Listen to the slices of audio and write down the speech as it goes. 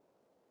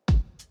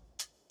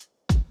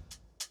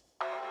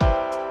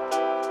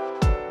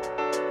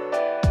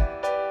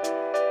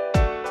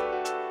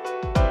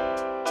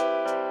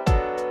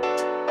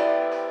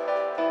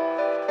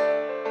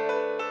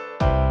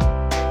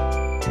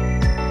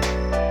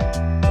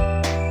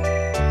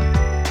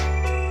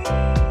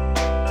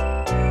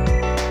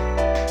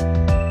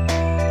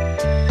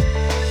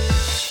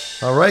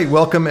All right,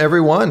 welcome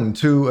everyone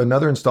to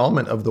another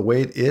installment of The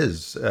Way It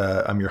Is.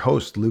 I'm your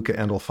host, Luca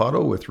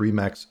Andolfato with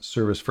Remax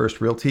Service First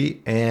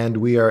Realty, and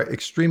we are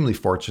extremely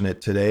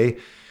fortunate today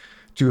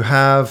to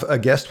have a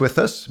guest with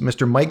us,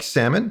 Mr. Mike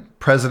Salmon,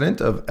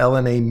 president of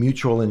LNA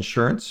Mutual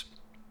Insurance.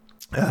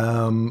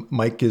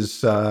 Mike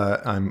is,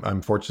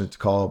 I'm fortunate to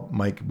call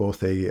Mike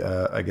both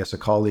I guess, a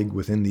colleague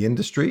within the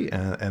industry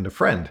and a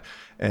friend.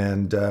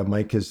 And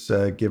Mike has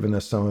given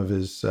us some of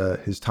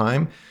his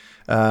time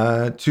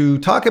to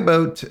talk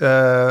about,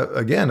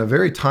 again, a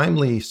very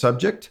timely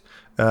subject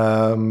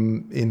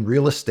in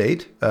real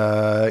estate,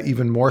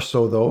 even more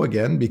so, though,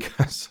 again,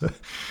 because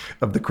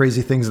of the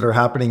crazy things that are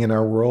happening in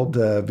our world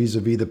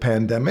vis-a-vis the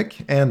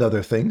pandemic and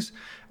other things.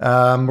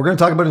 We're going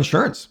to talk about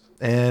insurance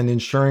and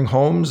insuring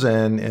homes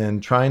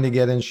and trying to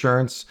get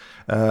insurance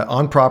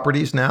on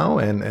properties now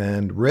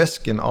and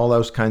risk and all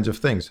those kinds of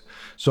things.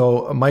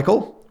 So,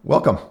 Michael,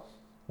 welcome.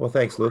 Well,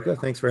 thanks, Luca.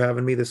 Thanks for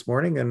having me this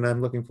morning, and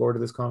I'm looking forward to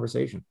this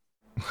conversation.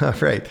 All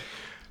right.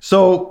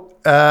 So,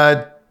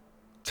 I'll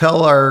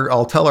tell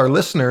our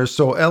listeners.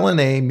 So,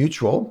 LNA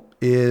Mutual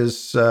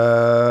is,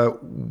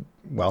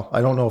 well,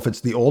 I don't know if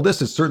it's the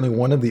oldest. It's certainly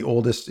one of the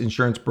oldest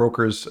insurance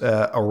brokers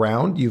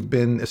around. You've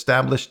been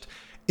established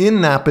in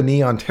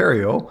Napanee,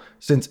 Ontario,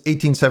 since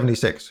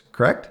 1876,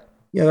 correct?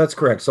 Yeah, that's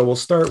correct. So we'll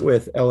start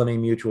with LNA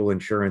Mutual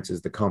Insurance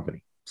as the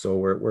company. So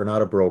we're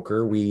not a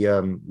broker. We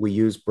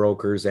use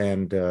brokers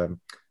and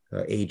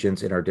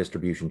agents in our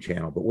distribution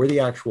channel, but we're the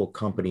actual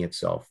company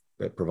itself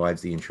that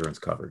provides the insurance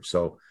coverage.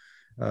 So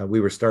we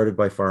were started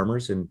by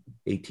farmers in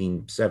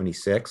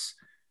 1876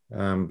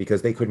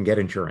 because they couldn't get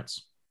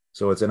insurance.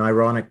 So it's an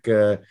ironic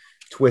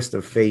twist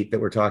of fate that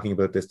we're talking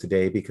about this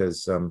today,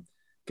 because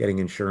getting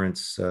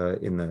insurance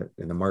in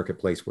the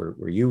marketplace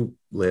where you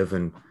live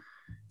and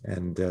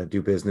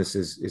do business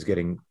is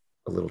getting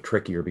a little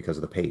trickier because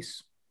of the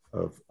pace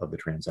of the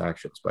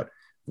transactions. But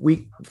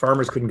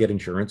farmers couldn't get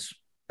insurance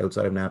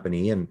outside of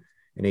Napanee in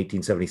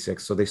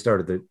 1876, so they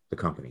started the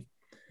company.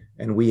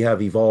 And we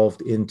have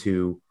evolved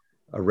into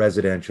a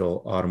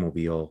residential,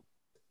 automobile,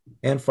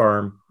 and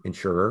farm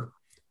insurer.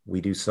 We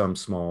do some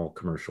small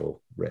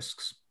commercial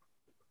risks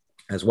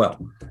as well.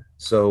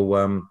 So,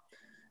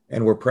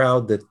 and we're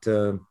proud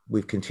that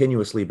we've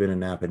continuously been in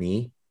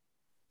Napanee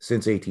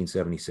since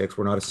 1876.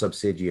 We're not a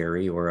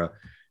subsidiary or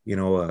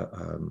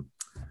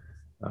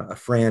a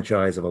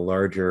franchise of a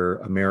larger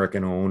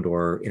American-owned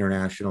or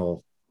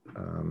international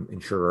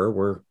insurer.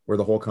 We're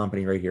the whole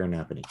company right here in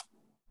Napanee.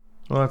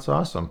 Well, that's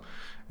awesome.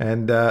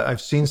 And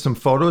I've seen some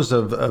photos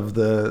of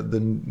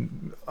the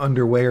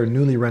underway or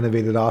newly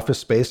renovated office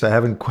space. I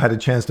haven't had a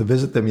chance to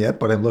visit them yet,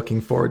 but I'm looking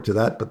forward to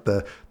that. But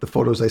the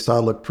photos I saw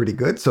look pretty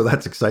good, so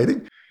that's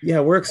exciting. Yeah,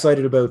 we're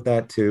excited about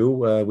that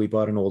too. We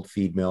bought an old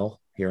feed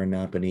mill here in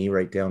Napanee,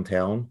 right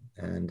downtown,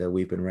 and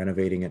we've been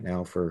renovating it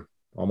now for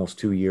almost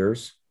 2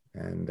 years.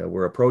 And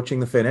we're approaching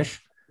the finish,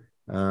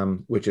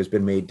 which has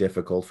been made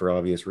difficult for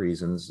obvious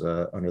reasons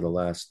under the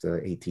last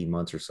 18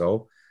 months or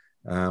so.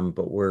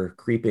 But we're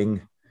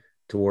creeping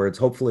towards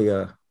hopefully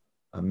a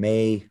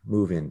May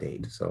move-in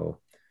date. So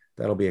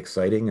that'll be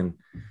exciting. And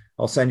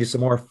I'll send you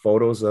some more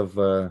photos of,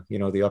 the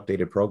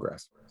updated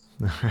progress.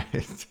 All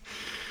right.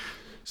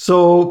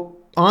 So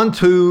on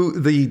to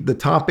the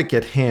topic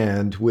at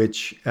hand,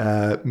 which,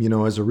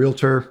 as a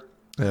realtor,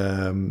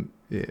 in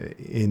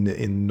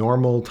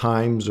normal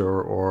times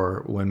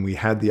or when we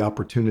had the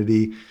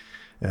opportunity,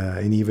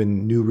 and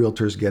even new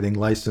realtors getting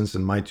licensed,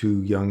 and my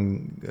two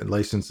young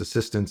licensed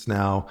assistants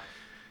now,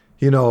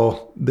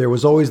 there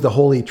was always the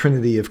holy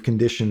trinity of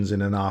conditions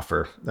in an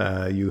offer.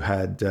 You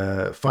had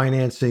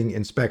financing,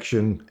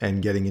 inspection,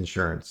 and getting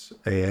insurance.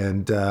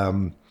 And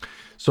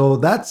so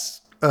that's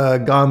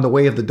gone the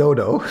way of the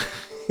dodo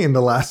in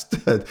the last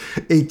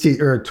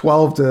 18 or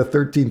 12 to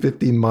 13,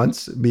 15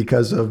 months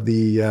because of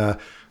the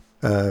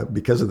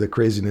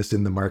craziness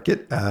in the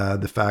market,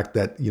 the fact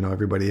that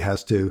everybody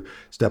has to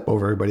step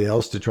over everybody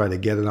else to try to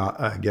get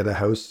a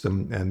house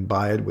and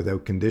buy it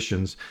without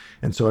conditions,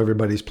 and so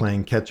everybody's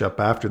playing catch up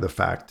after the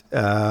fact.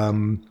 I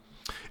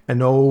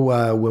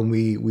know when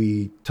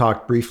we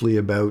talked briefly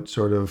about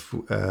sort of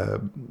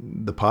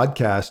the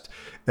podcast,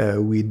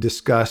 we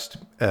discussed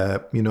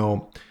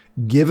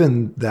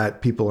given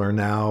that people are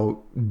now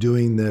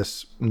doing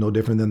this no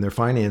different than their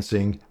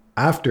financing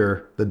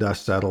after the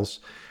dust settles.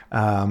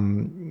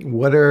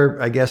 What are,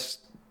 I guess,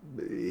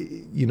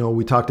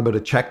 we talked about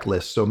a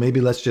checklist. So maybe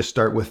let's just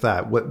start with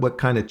that. What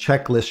kind of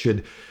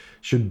checklist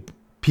should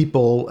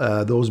people,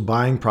 those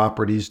buying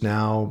properties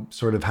now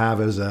sort of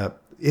have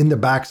in the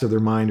backs of their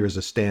mind or as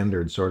a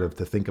standard sort of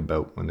to think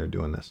about when they're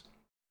doing this?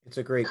 It's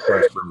a great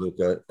question,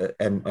 Luca.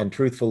 And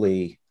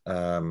truthfully,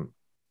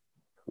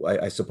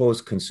 I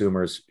suppose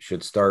consumers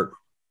should start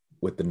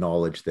with the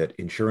knowledge that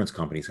insurance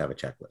companies have a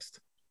checklist.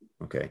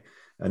 Okay.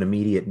 An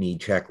immediate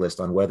need checklist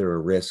on whether a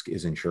risk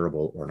is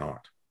insurable or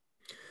not.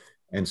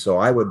 And so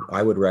I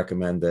would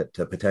recommend that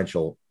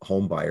potential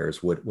home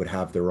buyers would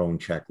have their own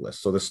checklist.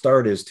 So the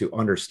start is to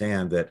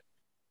understand that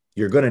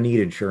you're going to need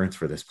insurance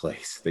for this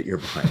place that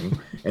you're buying.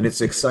 And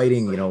it's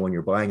exciting, when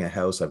you're buying a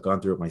house. I've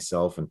gone through it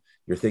myself, and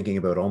you're thinking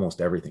about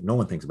almost everything. No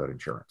one thinks about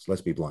insurance.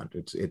 Let's be blunt.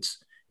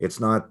 It's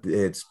not,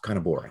 it's kind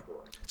of boring,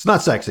 It's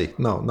not sexy.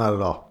 No, not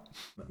at all.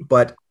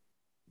 but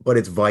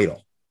it's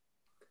vital.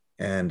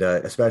 And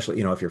especially,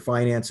 if you're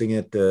financing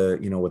it,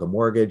 with a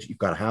mortgage, you've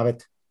got to have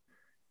it.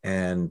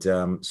 And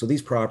so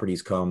these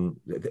properties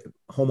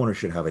homeowners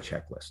should have a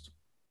checklist.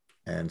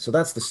 And so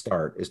that's the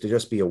start, is to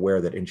just be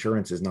aware that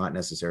insurance is not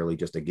necessarily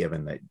just a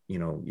given that,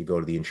 you go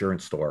to the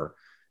insurance store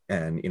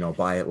and,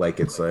 buy it like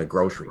it's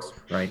groceries,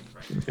 right?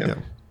 Yeah.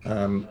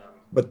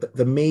 But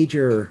the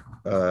major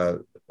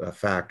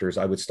factors,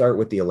 I would start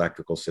with the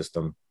electrical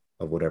system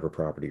of whatever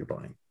property you're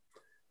buying.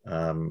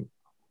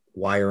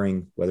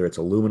 Wiring, whether it's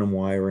aluminum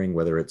wiring,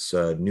 whether it's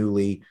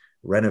newly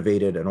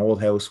renovated, an old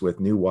house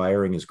with new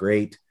wiring is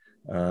great.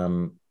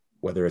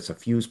 Whether it's a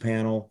fuse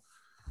panel,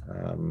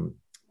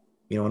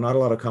 not a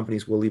lot of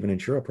companies will even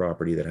insure a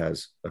property that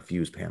has a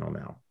fuse panel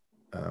now.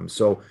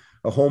 So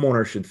a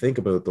homeowner should think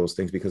about those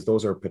things, because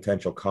those are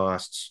potential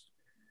costs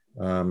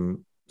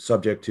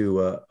subject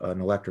to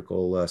an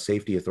electrical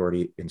safety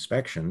authority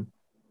inspection.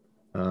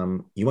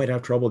 You might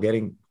have trouble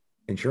getting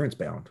insurance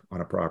bound on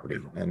a property,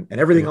 and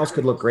everything else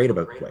could look great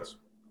about the place.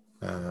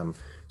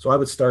 So I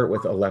would start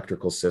with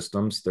electrical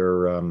systems.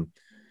 They're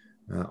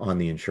on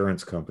the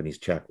insurance company's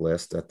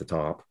checklist at the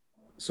top.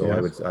 So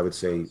yes. I would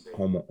say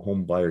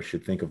home buyers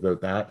should think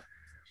about that.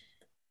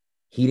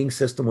 Heating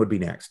system would be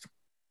next.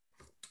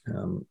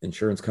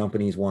 Insurance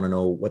companies want to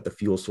know what the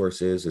fuel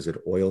source is. Is it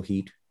oil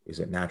heat? Is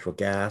it natural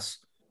gas?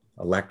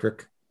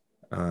 Electric?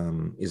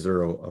 Is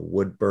there a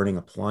wood burning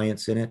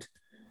appliance in it?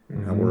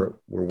 Mm-hmm.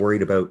 We're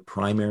worried about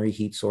primary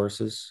heat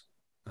sources,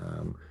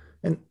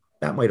 and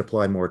that might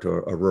apply more to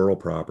a rural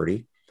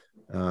property,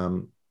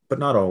 but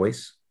not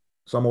always.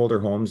 Some older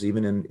homes,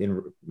 even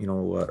in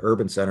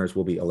urban centers,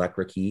 will be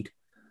electric heat.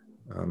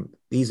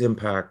 These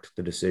impact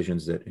the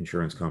decisions that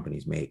insurance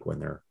companies make when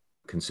they're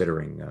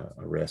considering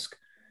a risk.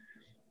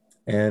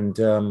 And,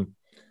 those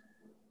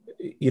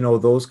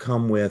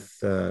come with,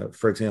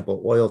 for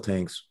example, oil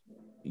tanks.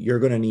 You're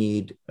going to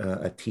need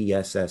a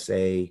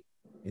TSSA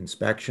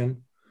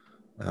inspection,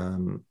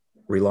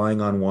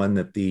 relying on one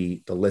that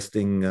the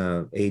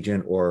listing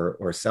agent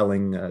or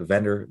selling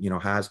vendor,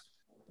 has.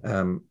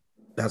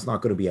 That's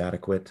not going to be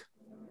adequate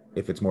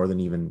if it's more than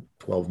even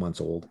 12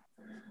 months old.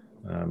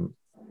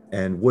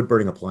 And wood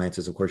burning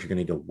appliances, of course, you're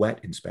going to need a wet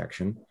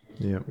inspection.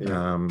 Yeah.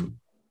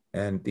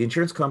 And the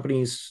insurance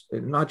companies,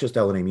 not just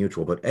L&A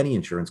Mutual, but any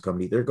insurance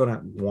company, they're going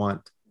to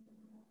want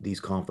these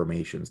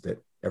confirmations that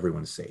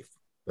everyone's safe,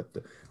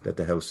 that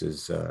the house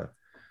is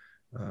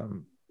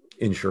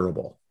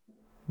insurable.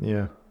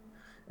 Yeah.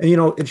 And,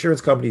 insurance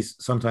companies,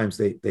 sometimes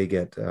they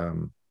get,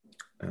 a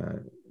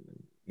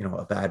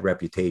bad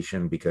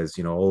reputation because,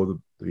 the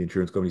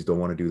insurance companies don't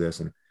want to do this.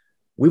 And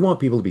we want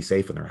people to be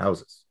safe in their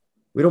houses.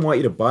 We don't want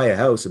you to buy a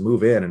house and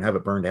move in and have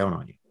it burned down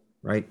on you.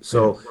 Right.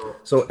 So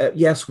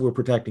yes, we're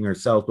protecting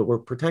ourselves, but we're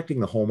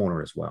protecting the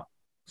homeowner as well.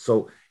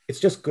 So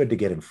it's just good to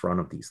get in front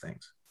of these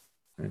things.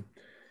 Right?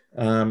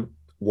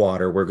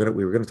 Water.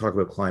 We were going to talk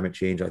about climate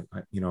change.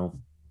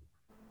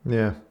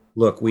 Yeah.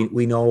 Look,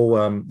 we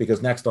know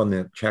because next on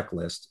the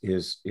checklist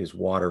is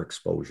water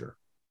exposure.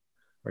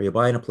 Are you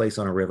buying a place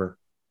on a river,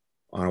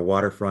 on a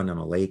waterfront, on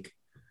a lake?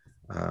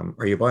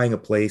 Are you buying a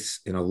place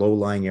in a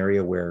low-lying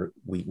area where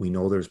we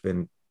know there's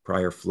been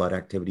prior flood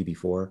activity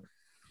before?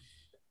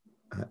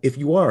 If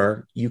you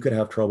are, you could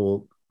have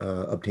trouble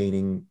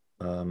obtaining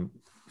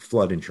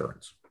flood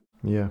insurance.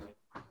 Yeah.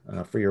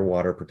 For your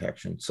water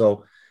protection.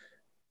 So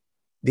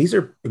these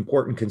are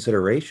important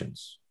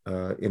considerations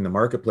in the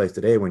marketplace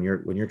today when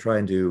you're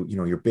trying to,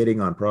 you're bidding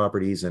on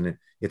properties and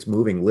it's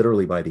moving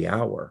literally by the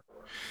hour.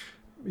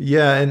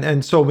 Yeah,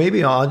 and so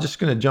maybe I'm just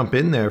going to jump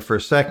in there for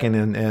a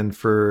second, and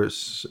for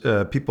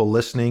people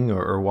listening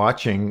or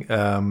watching,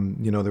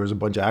 there was a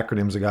bunch of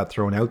acronyms that got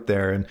thrown out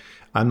there, and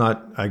I'm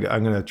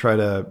going to try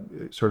to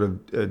sort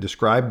of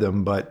describe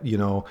them, but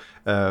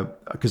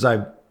because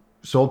I've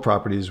sold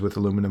properties with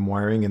aluminum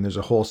wiring, and there's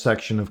a whole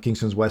section of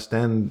Kingston's West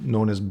End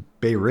known as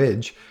Bay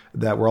Ridge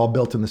that were all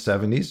built in the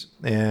 70s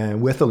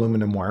and with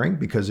aluminum wiring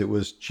because it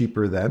was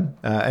cheaper then,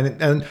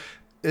 and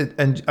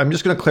I'm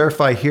just going to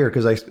clarify here,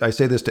 because I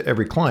say this to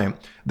every client,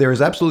 there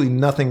is absolutely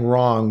nothing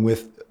wrong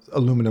with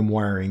aluminum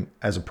wiring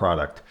as a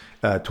product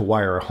to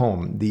wire a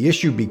home. The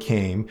issue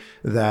became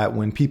that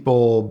when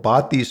people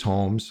bought these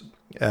homes,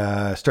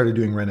 started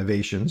doing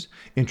renovations,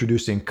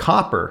 introducing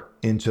copper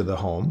into the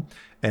home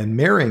and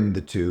marrying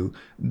the two.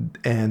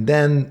 And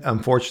then,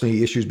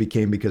 unfortunately, issues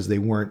became because they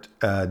weren't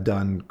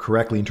done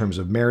correctly in terms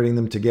of marrying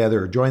them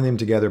together or joining them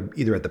together,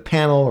 either at the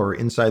panel or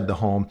inside the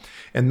home.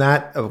 And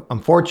that,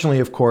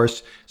 unfortunately, of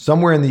course,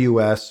 somewhere in the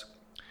U.S.,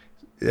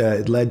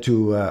 it led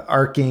to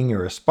arcing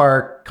or a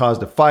spark,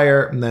 caused a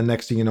fire, and then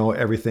next thing you know,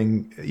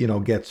 everything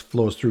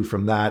flows through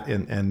from that,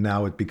 and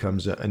now it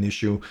becomes an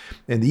issue.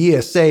 And the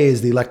ESA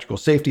is the Electrical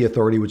Safety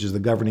Authority, which is the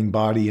governing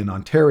body in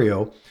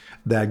Ontario.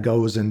 that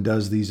goes and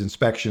does these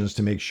inspections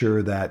to make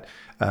sure that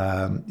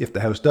if the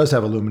house does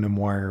have aluminum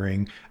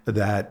wiring,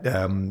 that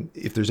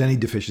if there's any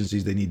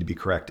deficiencies, they need to be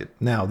corrected.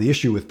 Now, the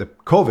issue with the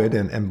COVID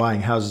and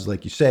buying houses,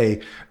 like you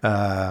say,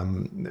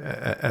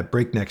 at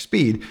breakneck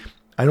speed,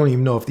 I don't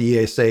even know if the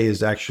ESA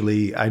is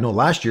actually, I know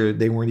last year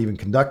they weren't even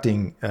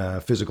conducting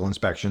physical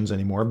inspections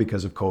anymore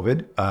because of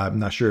COVID. I'm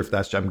not sure if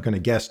that's, I'm going to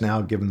guess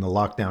now, given the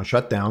lockdown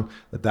shutdown,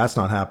 that that's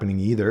not happening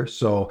either.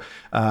 So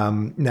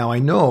now I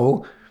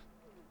know,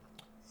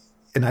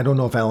 and I don't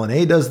know if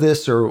LNA does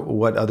this or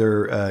what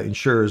other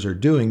insurers are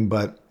doing,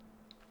 but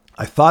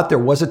I thought there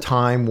was a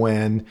time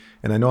when,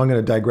 and I know I'm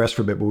going to digress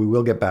for a bit, but we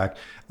will get back,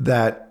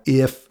 that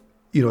if,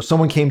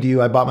 someone came to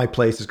you, I bought my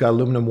place, it's got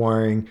aluminum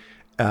wiring,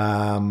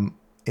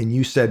 and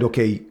you said,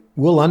 okay,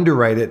 we'll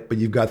underwrite it, but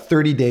you've got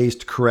 30 days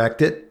to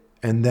correct it.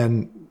 And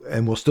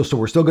we're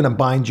still going to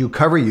bind you,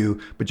 cover you,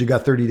 but you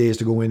got 30 days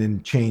to go in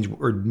and change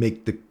or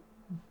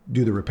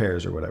do the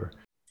repairs or whatever.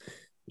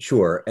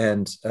 Sure.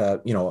 And,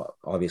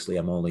 obviously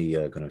I'm only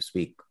going to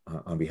speak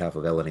on behalf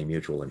of LNA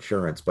Mutual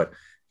Insurance, but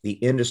the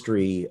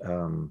industry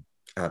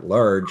at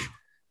large,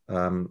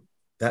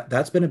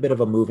 that's been a bit of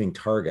a moving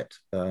target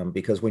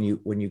because when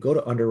you go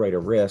to underwrite a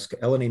risk,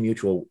 LNA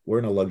Mutual, we're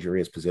in a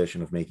luxurious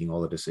position of making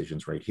all the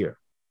decisions right here.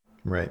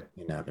 Right.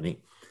 In Napanee.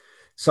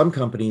 Some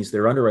companies,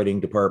 their underwriting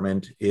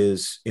department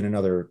is in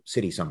another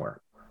city somewhere.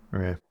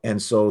 Right.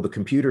 And so the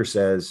computer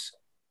says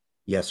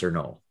yes or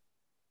no.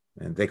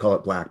 And they call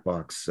it black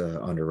box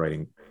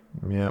underwriting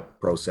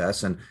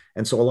process. And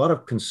so a lot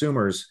of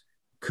consumers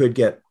could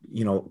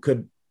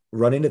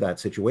run into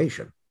that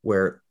situation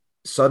where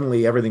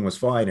suddenly everything was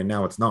fine and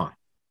now it's not.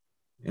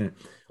 And,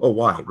 oh,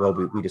 why? Well,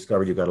 we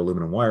discovered you got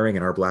aluminum wiring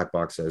and our black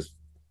box says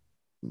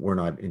we're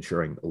not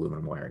insuring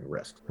aluminum wiring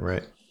risk.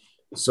 Right.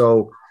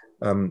 So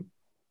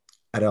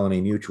at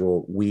LNA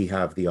Mutual, we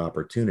have the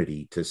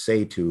opportunity to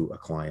say to a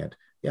client,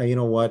 yeah, you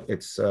know what,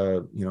 it's,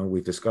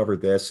 we've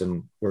discovered this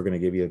and we're going to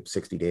give you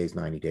 60 days,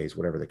 90 days,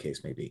 whatever the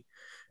case may be.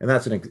 And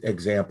that's an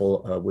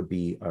example would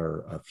be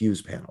our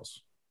fuse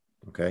panels.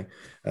 Okay.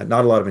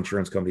 Not a lot of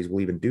insurance companies will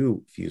even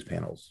do fuse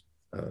panels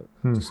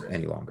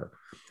any longer.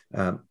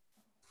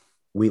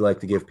 We like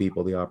to give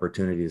people the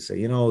opportunity to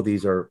say,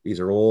 these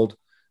are old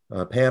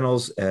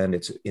panels and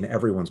it's in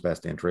everyone's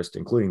best interest,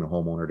 including the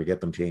homeowner, to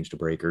get them changed to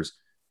breakers.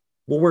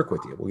 We'll work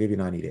with you. We'll give you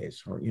 90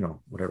 days or,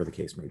 whatever the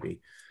case may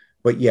be.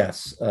 But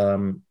yes,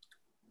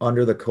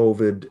 under the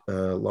COVID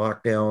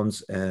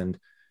lockdowns and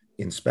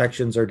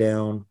inspections are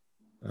down,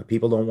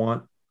 people don't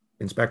want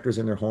inspectors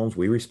in their homes.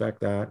 We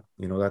respect that.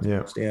 That's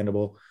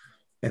understandable.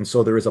 And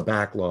so there is a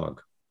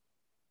backlog.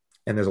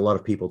 And there's a lot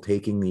of people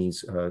taking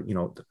these,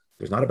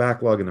 there's not a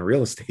backlog in the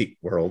real estate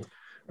world.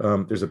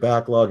 There's a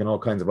backlog in all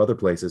kinds of other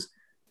places.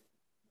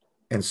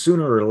 And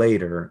sooner or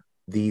later,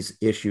 these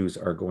issues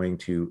are going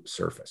to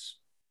surface.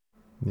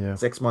 Yeah.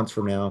 6 months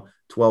from now,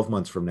 12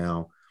 months from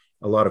now,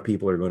 a lot of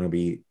people are going to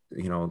be,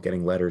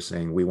 getting letters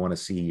saying, we want to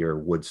see your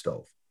wood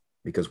stove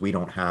because we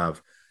don't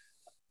have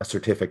a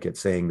certificate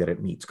saying that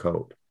it meets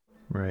code.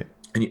 Right.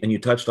 And you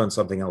touched on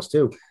something else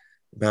too,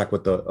 back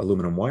with the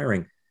aluminum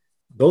wiring.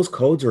 Those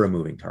codes are a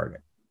moving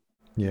target.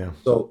 Yeah.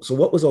 So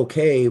what was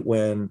okay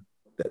when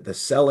the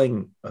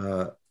selling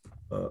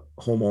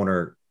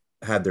homeowner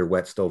had their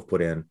wet stove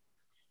put in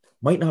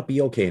might not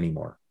be okay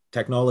anymore.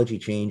 Technology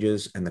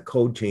changes and the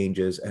code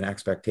changes and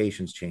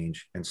expectations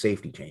change and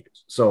safety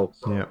changes. So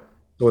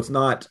it's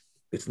not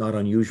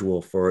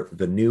unusual for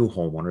the new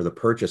homeowner, the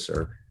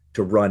purchaser,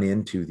 to run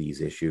into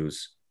these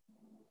issues,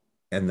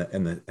 and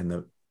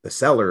the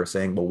seller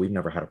saying, "Well, we've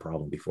never had a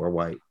problem before.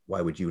 Why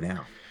would you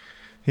now?"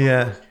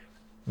 Yeah.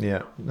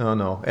 Yeah.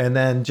 No. And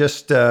then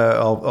just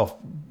I'll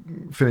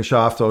finish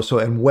off though. So,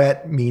 and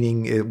wet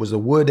meaning it was a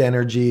wood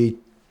energy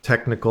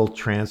technical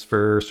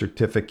transfer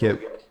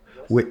certificate.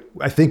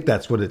 I think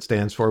that's what it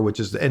stands for, which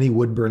is any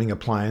wood burning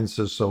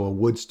appliances. So a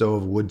wood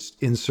stove, wood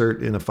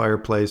insert in a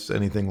fireplace,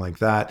 anything like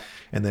that.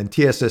 And then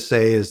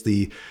TSSA is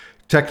the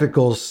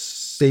Technical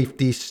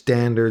Safety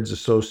Standards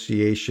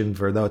Association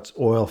for that's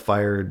oil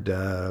fired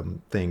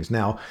things.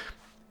 Now,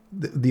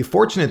 the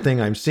fortunate thing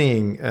I'm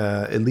seeing,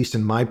 at least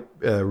in my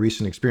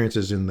recent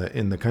experiences in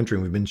the country,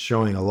 and we've been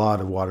showing a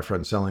lot of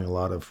waterfront, selling a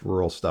lot of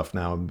rural stuff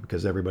now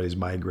because everybody's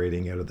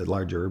migrating out of the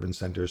larger urban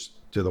centers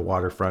to the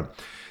waterfront,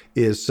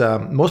 is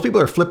most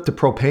people are flipped to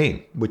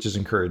propane, which is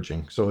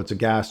encouraging. So it's a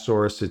gas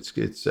source.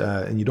 It's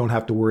and you don't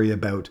have to worry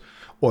about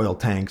oil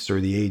tanks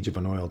or the age of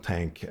an oil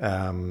tank,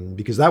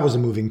 because that was a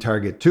moving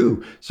target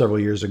too several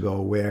years ago,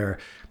 where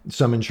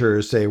some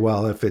insurers say,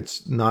 well, if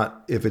it's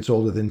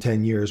older than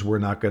 10 years,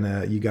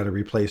 you got to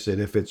replace it.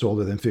 If it's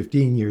older than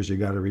 15 years, you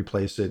got to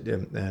replace it,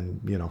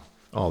 and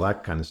all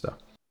that kind of stuff.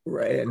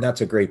 Right, and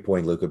that's a great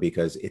point, Luca,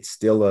 because it's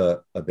still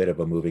a bit of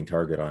a moving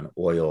target on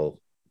oil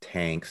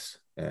tanks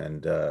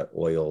and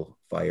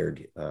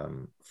oil-fired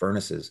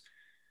furnaces.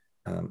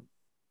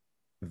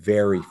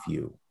 Very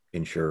few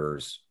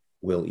insurers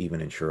will even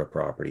insure a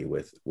property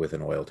with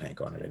an oil tank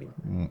on it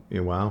anymore.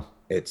 Wow.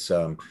 It's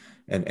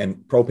and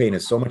propane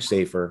is so much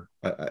safer.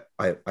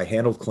 I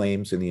handled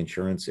claims in the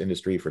insurance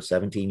industry for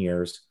 17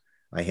 years.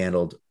 I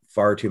handled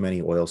far too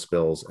many oil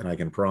spills, and I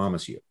can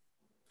promise you,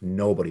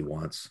 nobody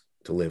wants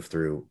to live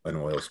through an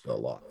oil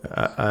spill lot.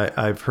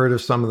 I've heard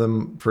of some of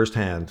them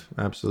firsthand.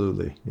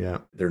 Absolutely. Yeah.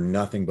 They're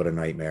nothing but a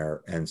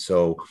nightmare. And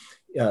so,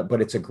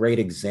 but it's a great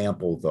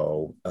example,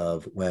 though,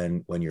 of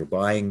when you're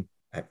buying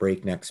at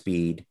breakneck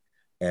speed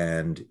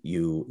and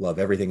you love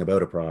everything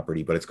about a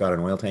property, but it's got an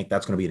oil tank,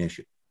 that's going to be an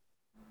issue.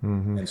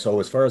 Mm-hmm. And so,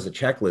 as far as the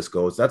checklist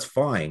goes, that's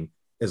fine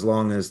as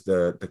long as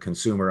the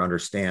consumer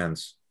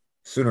understands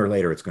sooner or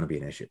later it's going to be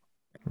an issue.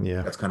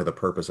 Yeah. That's kind of the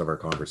purpose of our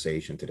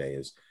conversation today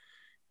is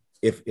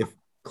if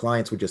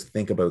clients would just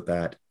think about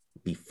that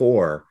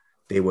before,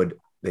 they would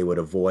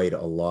avoid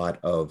a lot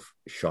of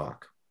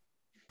shock,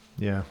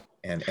 Yeah,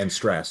 and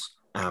stress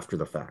after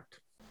the fact.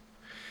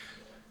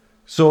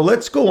 so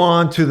let's go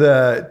on to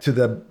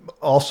the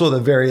also the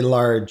very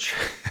large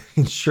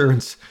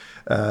insurance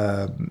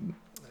uh,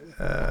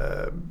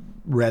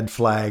 red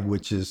flag,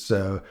 which is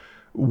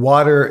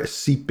water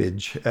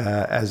seepage,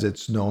 as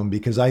it's known,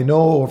 because I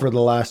know over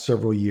the last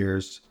several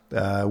years,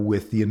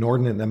 with the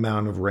inordinate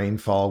amount of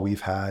rainfall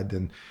we've had,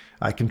 and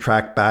I can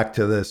track back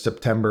to the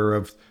September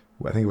of,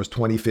 I think it was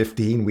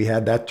 2015. We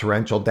had that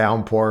torrential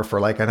downpour for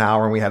like an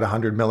hour, and we had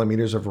 100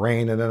 millimeters of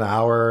rain in an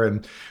hour,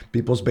 and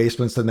people's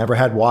basements that never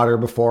had water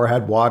before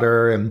had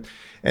water, and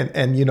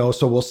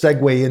so we'll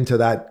segue into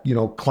that,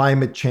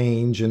 climate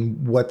change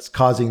and what's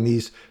causing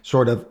these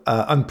sort of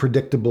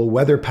unpredictable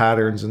weather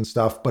patterns and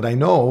stuff. But I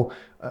know,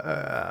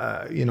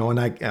 and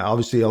I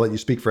obviously I'll let you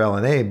speak for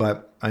LNA,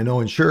 but I know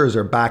insurers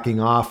are backing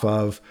off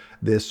of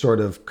this sort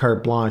of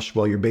carte blanche.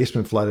 Well, your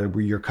basement flooded,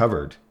 where you're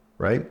covered,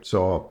 right?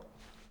 So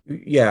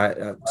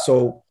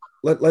So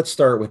let's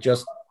start with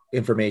just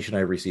information I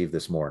received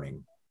this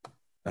morning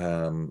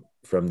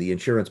from the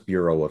Insurance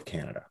Bureau of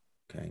Canada.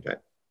 Okay.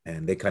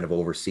 And they kind of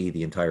oversee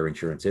the entire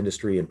insurance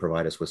industry and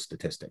provide us with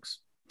statistics.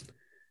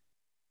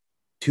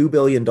 $2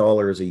 billion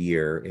a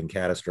year in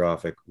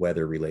catastrophic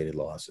weather related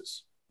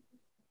losses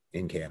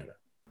in Canada.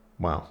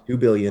 wow. 2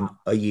 billion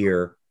a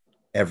year,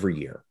 every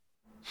year.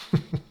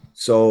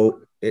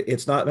 So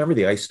it's not, remember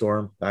the ice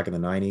storm back in the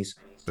 90s?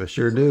 I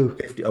sure do.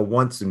 A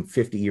once in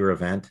 50-year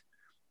event.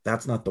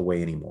 That's not the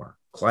way anymore.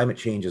 Climate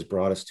change has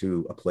brought us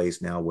to a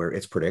place now where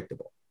it's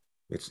predictable.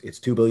 It's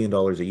 $2 billion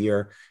a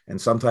year. And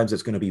sometimes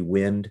it's going to be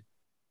wind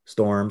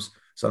storms.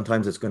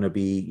 Sometimes it's going to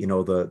be,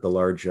 the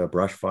large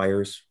brush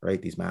fires,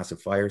 right? These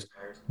massive fires.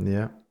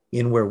 Yeah.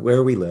 In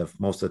where we live,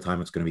 most of the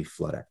time it's going to be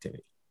flood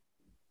activity.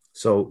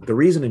 So the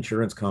reason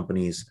insurance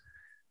companies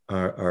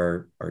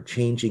are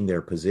changing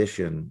their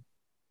position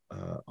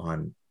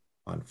on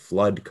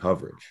flood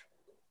coverage,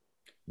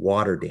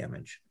 water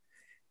damage,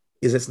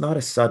 is it's not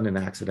a sudden and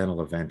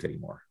accidental event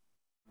anymore.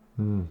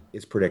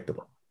 It's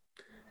predictable.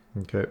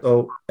 Okay.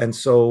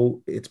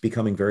 So it's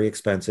becoming very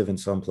expensive in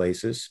some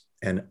places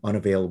and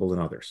unavailable in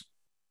others.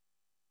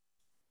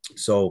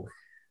 So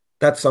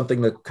that's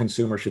something that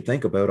consumers should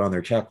think about on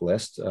their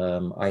checklist.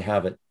 I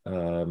have it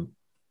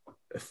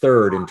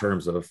third in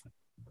terms of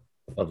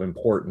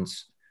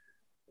importance.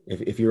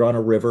 If you're on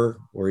a river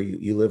or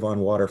you live on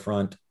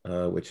waterfront,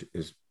 which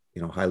is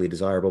highly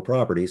desirable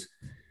properties,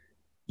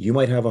 you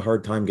might have a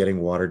hard time getting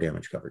water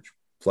damage coverage,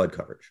 flood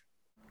coverage,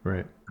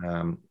 right?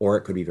 Or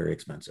it could be very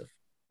expensive.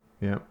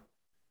 Yeah.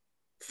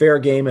 Fair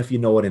game if you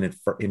know it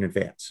in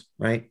advance,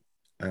 right?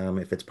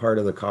 If it's part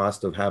of the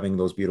cost of having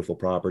those beautiful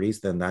properties,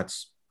 then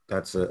that's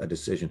a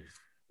decision.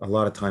 A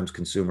lot of times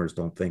consumers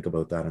don't think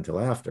about that until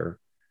after,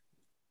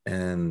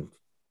 and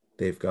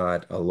they've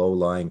got a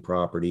low-lying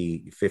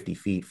property 50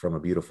 feet from a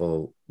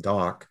beautiful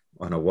dock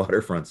on a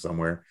waterfront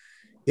somewhere.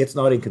 It's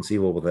not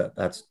inconceivable that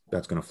that's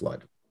going to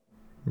flood.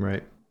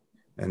 Right.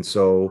 And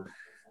so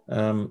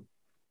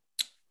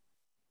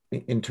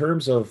in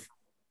terms of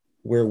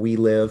where we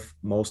live,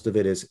 most of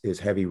it is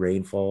heavy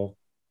rainfall,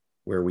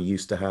 where we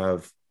used to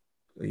have,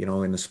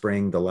 in the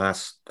spring, the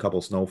last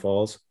couple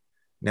snowfalls.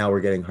 Now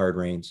we're getting hard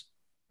rains.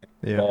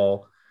 Yeah.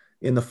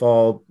 In the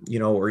fall,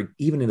 or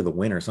even into the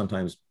winter,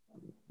 sometimes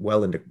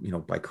well into,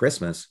 by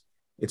Christmas,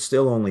 it's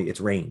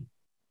rain.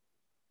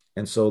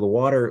 And so the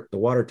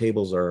water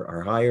tables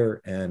are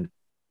higher, and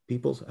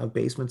people have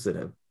basements that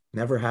have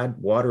never had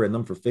water in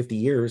them for 50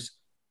 years,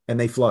 and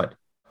they flood.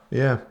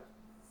 Yeah.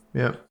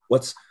 Yeah.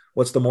 What's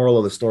the moral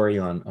of the story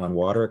on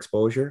water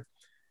exposure?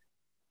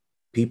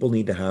 People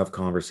need to have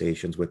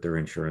conversations with their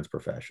insurance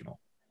professional.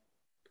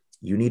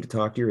 You need to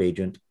talk to your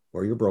agent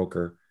or your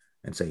broker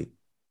and say,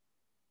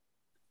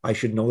 I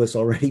should know this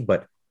already,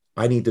 but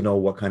I need to know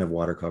what kind of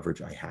water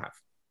coverage I have.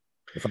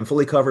 If I'm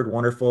fully covered,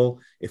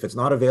 wonderful. If it's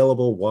not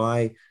available,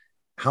 why?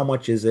 How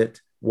much is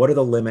it? What are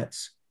the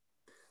limits?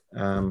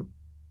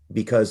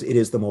 Because it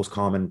is the most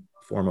common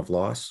form of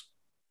loss.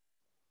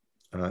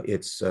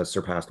 It's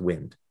surpassed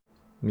wind.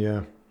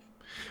 Yeah.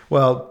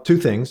 Well, two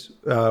things.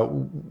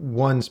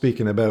 One,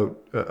 speaking about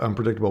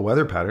unpredictable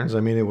weather patterns, I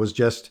mean, it was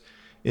just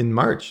in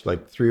March,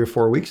 like 3 or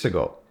 4 weeks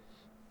ago.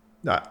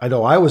 I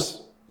know I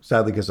was,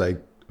 sadly, because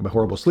I'm a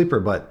horrible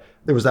sleeper, but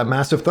there was that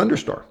massive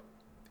thunderstorm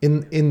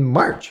in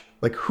March.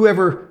 Like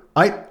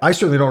I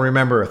certainly don't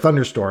remember a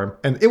thunderstorm,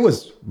 and it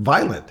was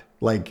violent.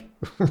 Like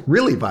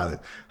really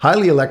violent,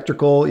 highly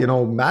electrical,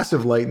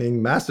 massive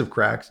lightning, massive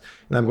cracks.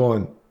 And I'm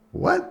going,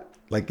 what?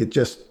 Like it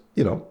just,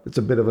 it's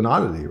a bit of an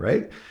oddity,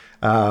 right?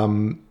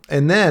 And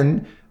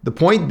then the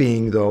point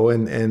being, though,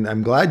 and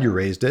I'm glad you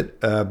raised it,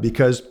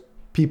 because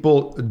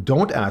people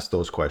don't ask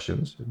those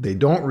questions. They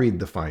don't read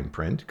the fine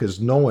print because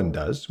no one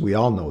does. We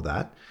all know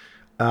that.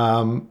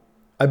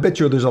 I bet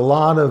you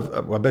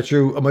I bet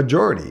you a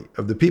majority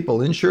of the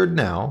people insured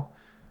now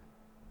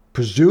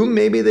presume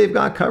maybe they've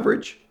got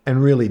coverage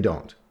and really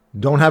don't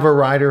have a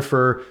rider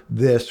for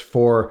this,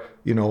 for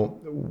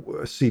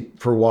seat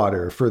for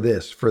water, for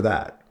this, for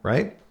that,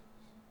 right?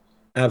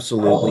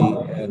 Absolutely.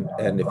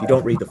 And if you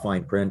don't read the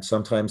fine print,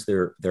 sometimes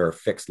there are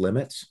fixed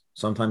limits.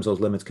 Sometimes those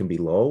limits can be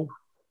low,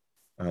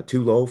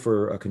 too low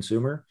for a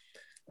consumer.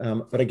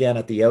 But again,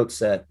 at the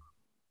outset,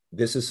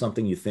 this is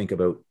something you think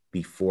about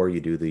before you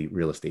do the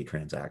real estate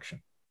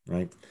transaction,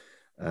 right?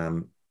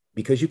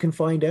 Because you can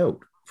find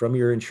out from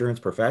your insurance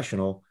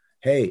professional,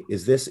 hey,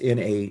 is this in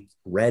a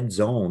red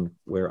zone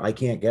where I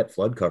can't get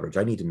flood coverage?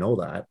 I need to know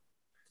that.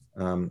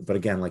 But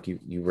again, like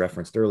you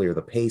referenced earlier,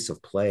 the pace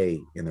of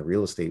play in the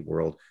real estate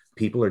world,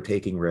 people are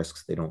taking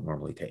risks they don't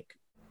normally take.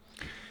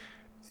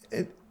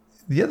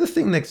 The other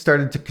thing that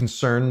started to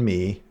concern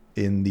me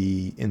in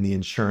the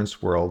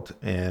insurance world,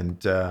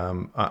 and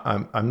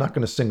I'm not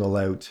going to single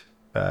out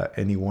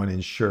any one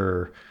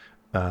insurer,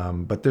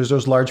 but there's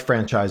those large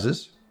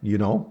franchises,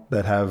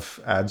 that have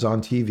ads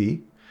on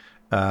TV,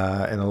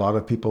 and a lot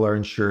of people are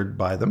insured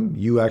by them.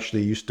 You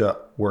actually used to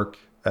work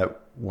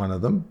at one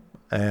of them,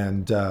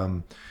 and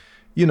and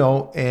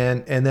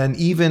then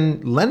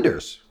even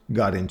lenders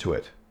got into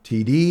it.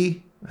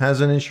 TD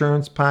has an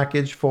insurance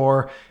package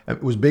for.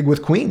 It was big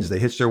with Queens. They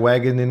hitched their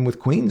wagon in with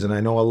Queens, and I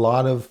know a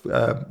lot of.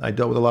 I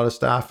dealt with a lot of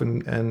staff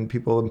and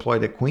people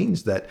employed at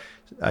Queens that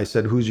I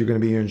said, "Who's going to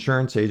be your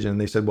insurance agent?" And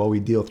they said, "Well, we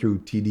deal through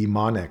TD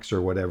Monex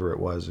or whatever it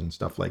was and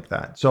stuff like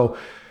that." So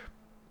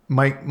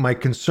my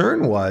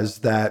concern was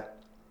that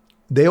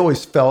they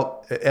always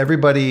felt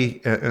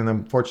everybody, and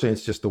unfortunately,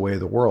 it's just the way of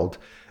the world.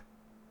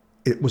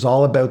 It was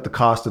all about the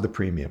cost of the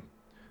premium.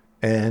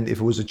 And if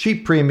it was a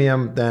cheap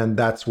premium, then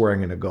that's where I'm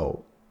going to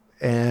go.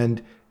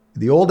 And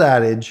the old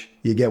adage,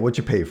 you get what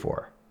you pay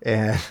for.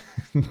 And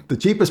the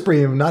cheapest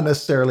premium, not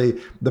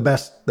necessarily the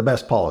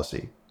best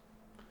policy.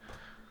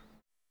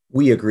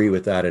 We agree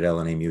with that at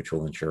LNA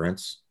Mutual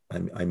Insurance.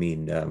 I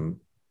mean,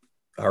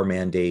 our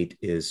mandate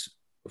is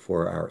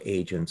for our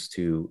agents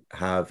to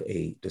have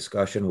a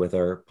discussion with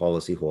our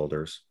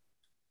policyholders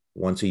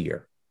once a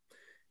year.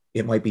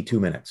 It might be 2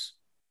 minutes.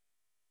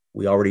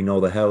 We already know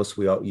the house.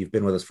 You've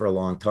been with us for a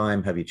long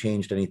time. Have you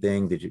changed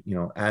anything? Did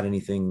you add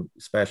anything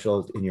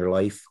special in your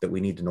life that we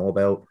need to know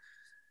about?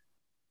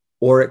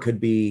 Or it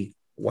could be,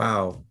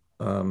 wow,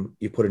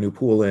 you put a new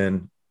pool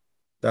in.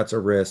 That's a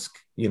risk.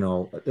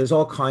 There's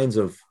all kinds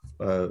of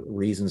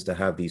reasons to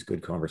have these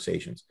good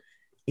conversations.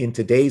 In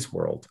today's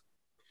world,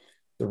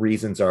 the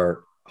reasons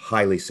are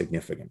highly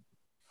significant.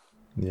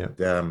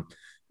 Yeah.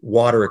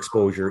 Water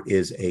exposure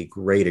is a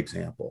great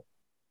example.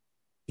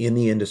 In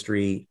the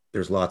industry,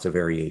 there's lots of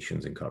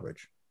variations in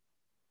coverage.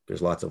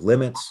 There's lots of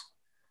limits.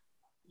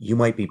 You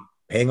might be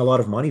paying a lot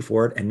of money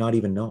for it and not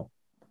even know.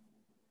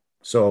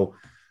 So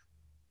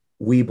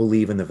we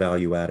believe in the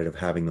value added of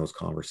having those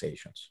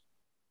conversations.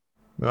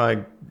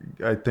 I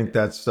think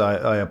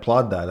I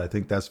applaud that. I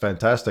think that's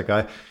fantastic.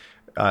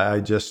 I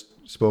just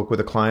spoke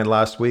with a client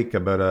last week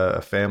about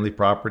a family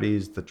property,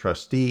 as the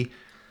trustee,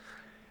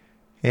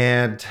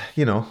 and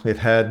it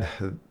had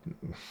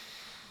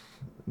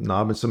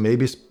knob and some,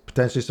 maybe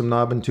potentially some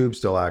knob and tube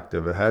still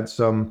active. It had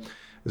some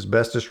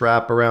asbestos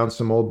wrap around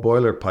some old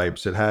boiler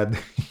pipes. It had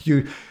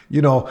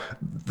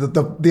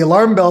the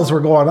alarm bells were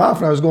going off,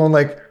 and I was going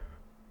like,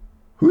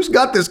 who's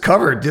got this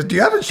covered? Do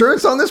you have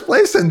insurance on this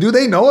place? And do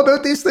they know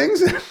about these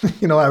things?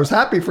 I was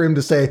happy for him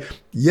to say,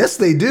 yes,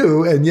 they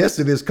do. And yes,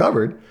 it is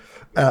covered.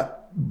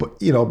 But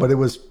it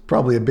was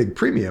probably a big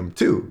premium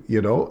too,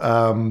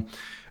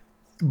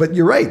 but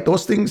you're right.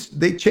 Those things,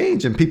 they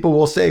change, and people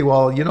will say,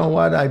 well, you know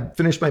what? I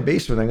finished my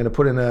basement. I'm going to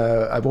put in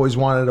I've always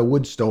wanted a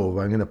wood stove.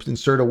 I'm going to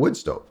insert a wood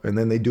stove. And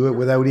then they do it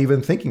without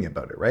even thinking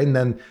about it. Right. And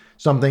then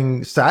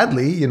something,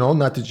 sadly,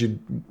 not that you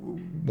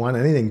want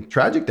anything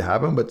tragic to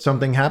happen, but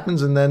something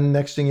happens. And then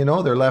next thing you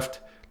know, they're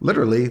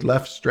literally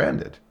left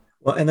stranded.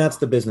 Well, and that's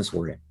the business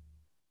we're in.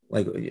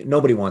 Like,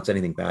 nobody wants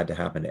anything bad to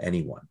happen to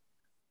anyone.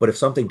 But if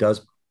something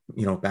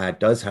bad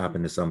does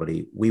happen to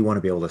somebody, we want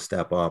to be able to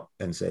step up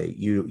and say,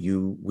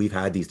 we've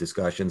had these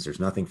discussions. There's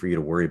nothing for you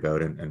to worry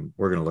about. And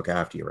we're going to look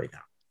after you right now.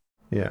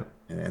 Yeah.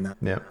 And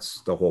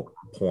that's the whole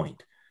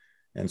point.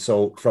 And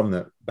so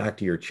back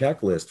to your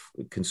checklist,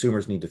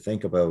 consumers need to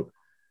think about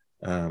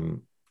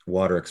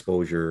water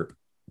exposure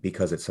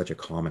because it's such a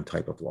common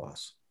type of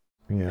loss.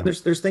 Yeah. And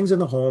there's things in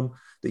the home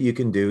that you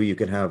can do. You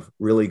can have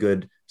really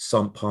good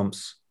sump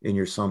pumps in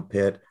your sump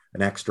pit,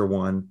 an extra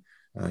one.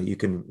 You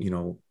can,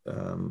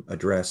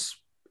 address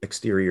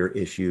exterior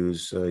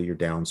issues, your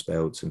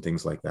downspouts and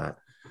things like that.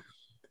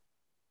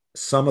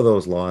 Some of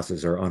those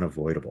losses are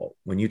unavoidable.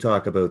 When you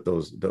talk about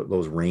those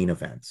rain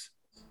events,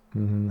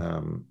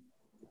 mm-hmm.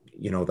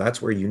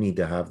 that's where you need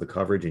to have the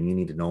coverage, and you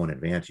need to know in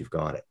advance you've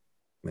got it,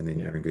 and then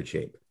you're in good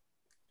shape.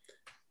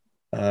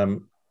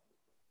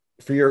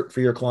 For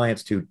your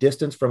clients too,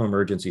 distance from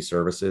emergency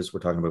services. We're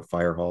talking about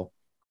fire hall.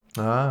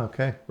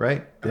 Okay.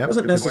 Right. It Yep.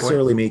 doesn't Good point.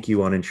 necessarily make you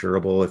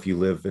uninsurable if you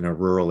live in a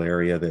rural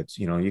area that's,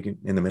 you can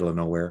in the middle of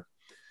nowhere.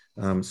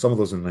 Some of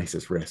those are the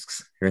nicest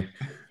risks, right?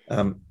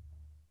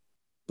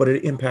 But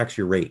it impacts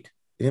your rate.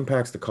 It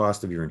impacts the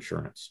cost of your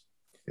insurance.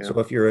 Yeah. So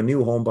if you're a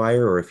new home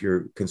buyer, or if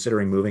you're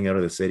considering moving out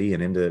of the city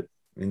and into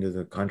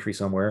the country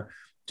somewhere,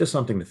 just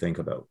something to think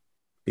about,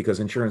 because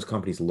insurance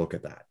companies look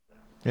at that.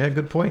 Yeah,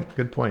 good point.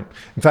 Good point.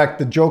 In fact,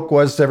 the joke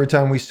was every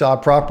time we saw a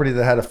property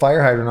that had a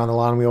fire hydrant on the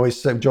lawn, we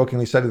always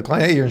jokingly said to the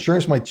client, "Hey, your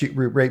insurance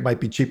rate might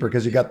be cheaper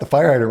because you got the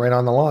fire hydrant right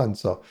on the lawn."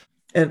 So,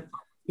 and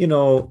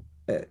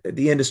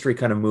the industry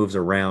kind of moves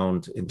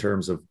around in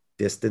terms of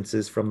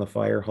distances from the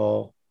fire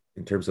hall,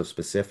 in terms of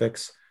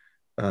specifics.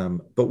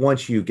 But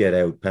once you get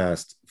out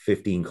past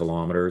 15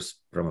 kilometers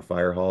from a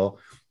fire hall,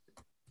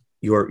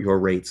 your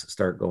rates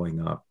start going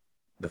up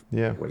the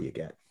way you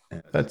get.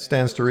 That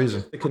stands to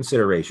reason. The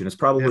consideration. It's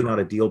probably not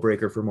a deal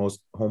breaker for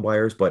most home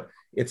buyers, but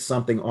it's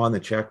something on the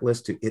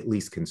checklist to at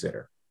least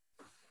consider.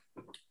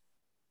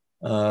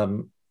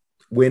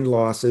 Wind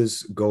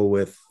losses go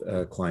with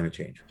climate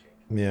change.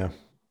 Yeah.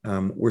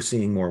 We're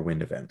seeing more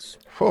wind events,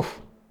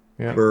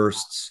 yeah.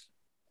 bursts,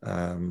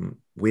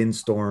 wind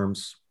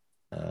storms.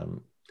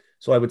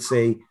 So I would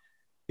say,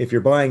 if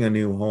you're buying a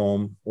new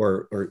home,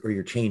 or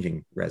you're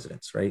changing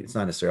residence, right? It's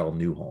not necessarily all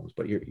new homes,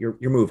 but you're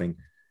moving.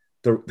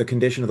 The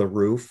condition of the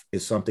roof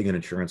is something an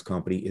insurance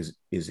company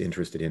is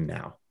interested in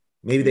now.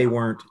 Maybe they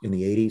weren't in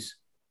the 80s.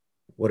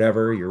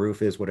 Whatever your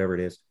roof is, whatever it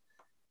is,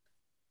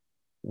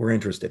 we're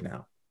interested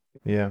now.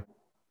 Yeah.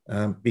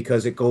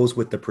 Because it goes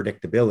with the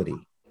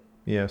predictability.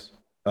 Yes.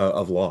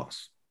 Of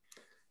loss.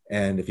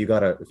 And if you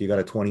got a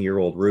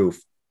 20-year-old roof,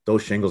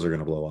 those shingles are going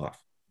to blow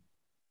off,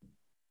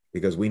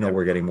 because we know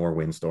we're getting more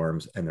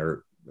windstorms, and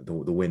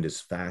the wind is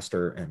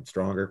faster and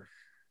stronger.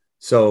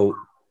 So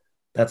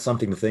that's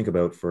something to think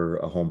about for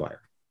a home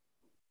buyer,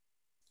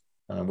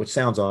 which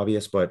sounds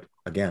obvious, but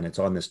again, it's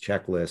on this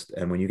checklist.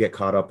 And when you get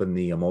caught up in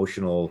the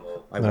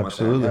emotional, I want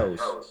that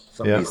house,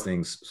 some of these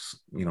things,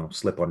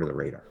 slip under the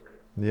radar.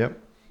 Yep.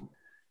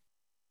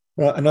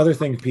 Another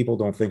thing people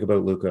don't think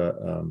about,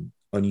 Luca,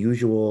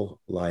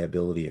 unusual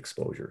liability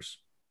exposures.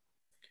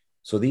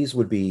 So these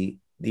would be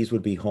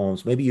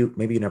homes. Maybe you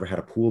never had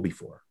a pool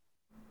before.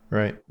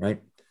 Right.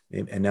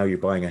 And now you're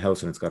buying a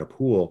house and it's got a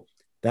pool.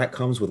 That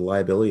comes with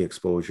liability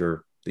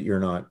exposure that you're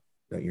not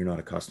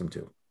accustomed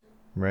to.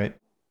 Right.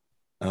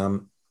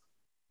 Some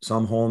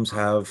homes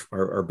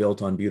are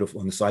built on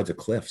the sides of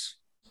cliffs.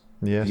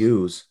 Yes.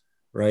 Views,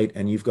 right?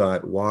 And you've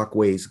got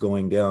walkways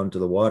going down to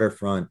the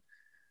waterfront.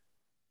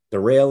 The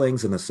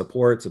railings and the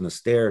supports and the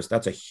stairs,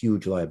 that's a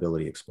huge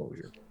liability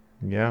exposure.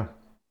 Yeah.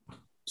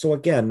 So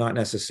again, not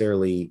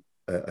necessarily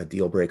a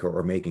deal breaker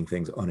or making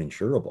things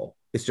uninsurable.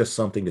 It's just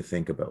something to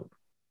think about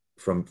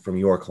from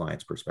your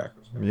client's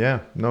perspective. Yeah.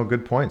 No,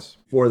 good points.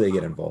 Before they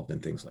get involved in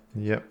things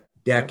like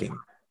decking.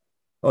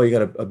 Oh, you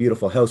got a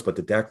beautiful house, but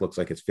the deck looks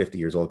like it's 50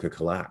 years old, could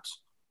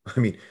collapse. I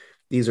mean,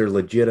 these are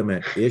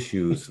legitimate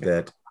issues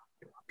that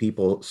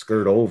people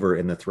skirt over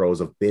in the throes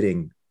of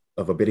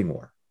a bidding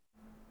war.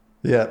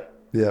 Yeah.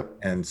 Yeah.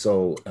 And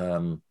so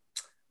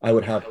I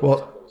would have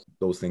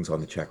those things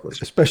on the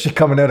checklist. Especially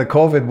coming out of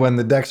COVID, when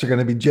the decks are going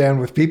to be jammed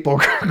with people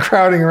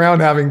crowding around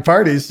having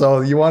parties.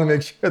 So you want to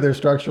make sure they're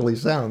structurally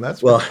sound.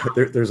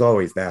 There's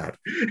always that.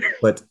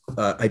 But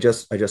I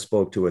just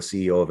spoke to a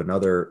CEO of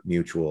another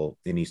mutual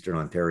in Eastern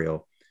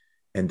Ontario,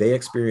 and they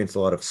experienced a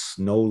lot of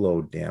snow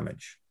load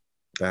damage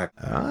back.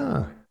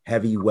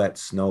 Heavy, wet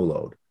snow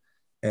load.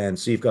 And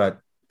so you've got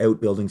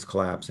outbuildings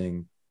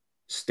collapsing,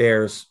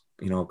 stairs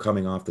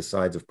coming off the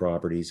sides of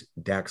properties,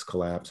 decks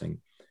collapsing.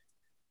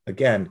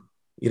 Again,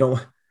 you don't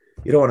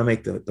want to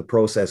make the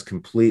process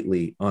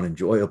completely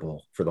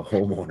unenjoyable for the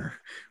homeowner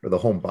or the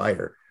home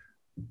buyer,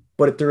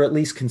 but there are at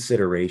least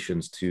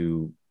considerations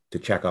to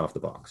check off the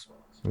box.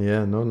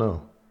 Yeah,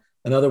 no.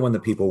 Another one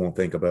that people won't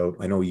think about,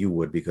 I know you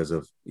would because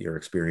of your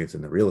experience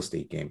in the real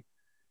estate game,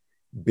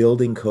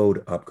 building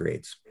code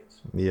upgrades.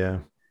 Yeah.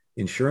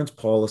 Insurance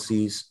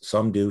policies,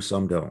 some do,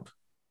 some don't,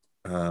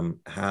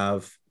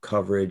 have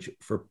coverage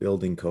for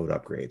building code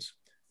upgrades.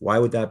 Why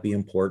would that be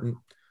important?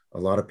 A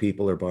lot of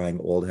people are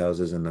buying old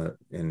houses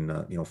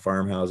in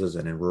farmhouses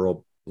and in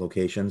rural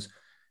locations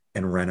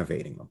and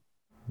renovating them.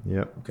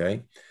 Yeah.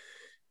 Okay.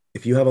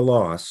 If you have a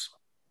loss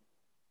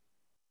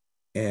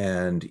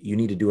and you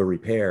need to do a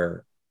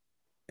repair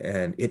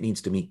and it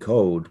needs to meet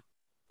code,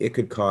 it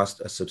could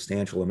cost a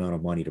substantial amount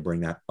of money to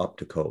bring that up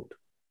to code.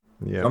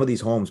 Yeah. Some of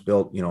these homes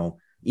built,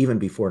 even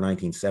before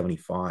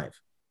 1975,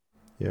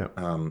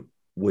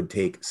 would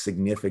take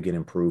significant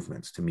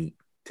improvements to meet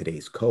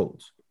today's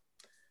codes.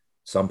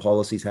 Some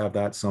policies have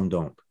that, some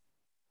don't.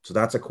 So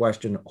that's a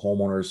question,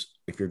 homeowners,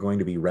 if you're going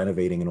to be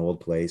renovating an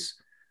old place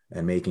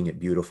and making it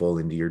beautiful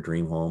into your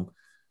dream home,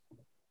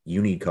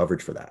 you need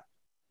coverage for that.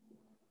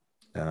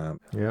 Yeah.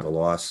 A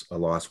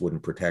loss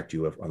wouldn't protect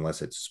you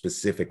unless it's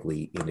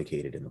specifically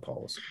indicated in the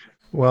policy.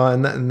 Well,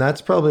 and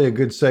that's probably a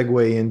good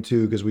segue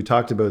into, because we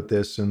talked about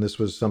this, and this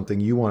was something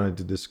you wanted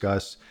to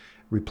discuss,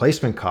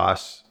 replacement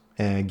costs,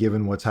 and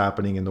given what's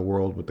happening in the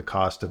world with the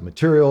cost of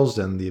materials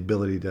and the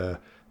ability to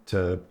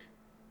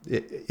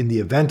in the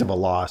event of a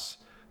loss,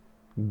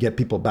 get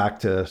people back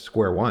to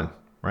square one,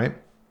 right?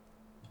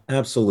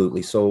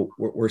 Absolutely. So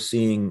we're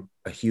seeing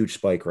a huge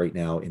spike right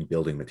now in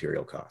building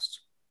material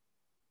costs.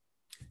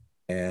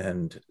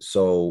 And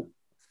so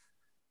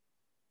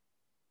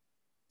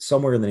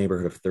somewhere in the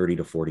neighborhood of 30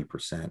 to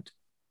 40%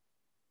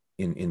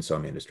 in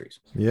some industries.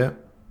 Yeah.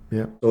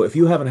 Yeah. So if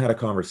you haven't had a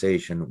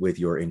conversation with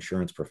your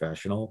insurance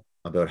professional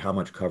about how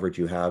much coverage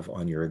you have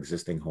on your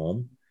existing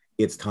home,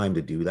 it's time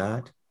to do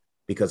that,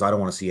 because I don't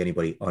want to see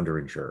anybody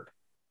underinsured,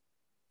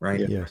 right?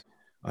 Yeah. Yes.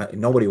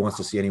 Nobody wants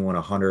to see anyone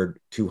 $100,000,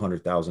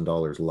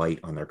 $200,000 light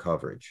on their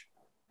coverage,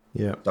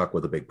 Yeah. stuck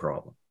with a big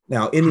problem.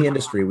 Now, in the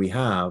industry, we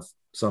have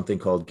something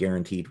called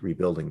guaranteed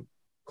rebuilding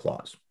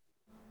clause,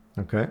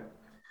 Okay.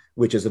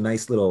 which is a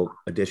nice little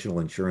additional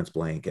insurance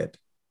blanket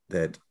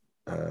that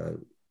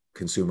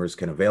consumers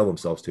can avail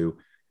themselves to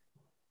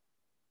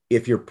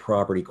if your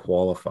property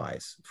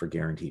qualifies for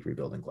guaranteed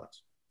rebuilding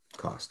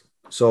cost.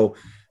 So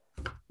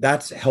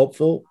that's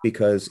helpful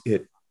because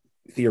it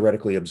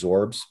theoretically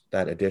absorbs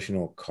that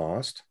additional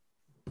cost.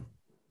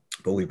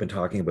 But we've been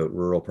talking about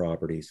rural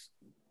properties.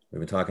 We've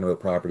been talking about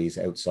properties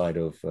outside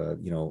of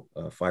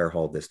fire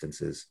hall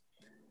distances.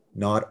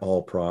 Not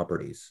all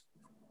properties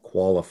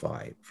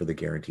qualify for the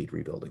guaranteed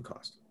rebuilding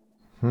cost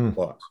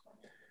clause.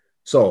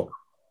 So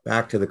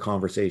back to the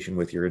conversation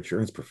with your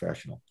insurance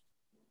professional.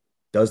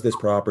 Does this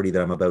property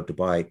that I'm about to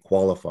buy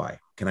qualify?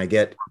 Can I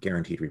get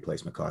guaranteed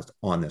replacement cost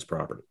on this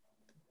property?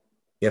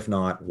 If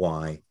not,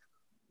 why?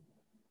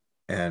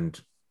 And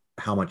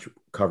how much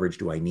coverage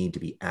do I need to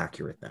be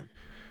accurate then?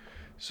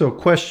 So,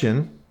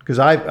 question, because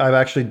I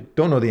actually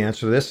don't know the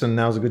answer to this, and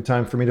now's a good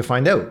time for me to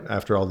find out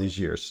after all these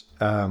years.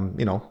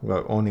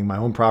 Owning my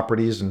own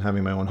properties and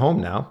having my own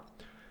home now.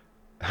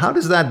 How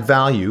does that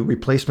value,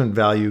 replacement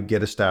value,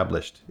 get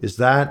established? Is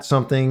that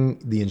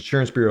something the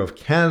Insurance Bureau of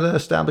Canada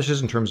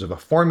establishes in terms of a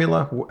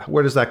formula?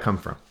 Where does that come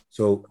from?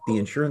 So the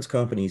insurance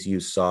companies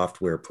use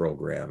software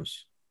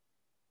programs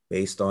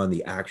based on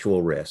the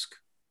actual risk,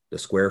 the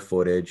square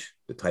footage,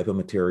 the type of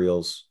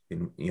materials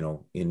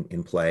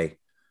in play,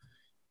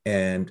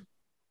 and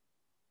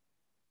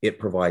it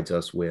provides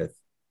us with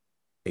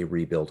a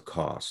rebuild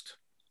cost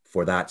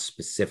for that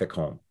specific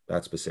home,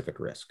 that specific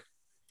risk.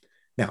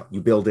 Now,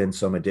 you build in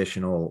some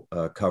additional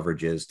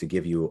coverages to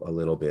give you a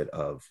little bit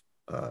of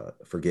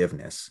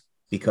forgiveness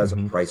because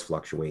of price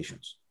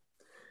fluctuations.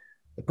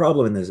 The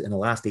problem in the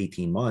last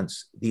 18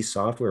 months, these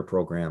software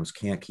programs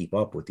can't keep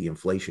up with the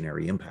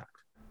inflationary impact.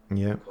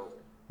 Yeah.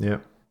 Yeah.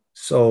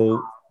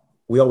 So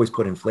we always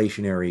put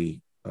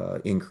inflationary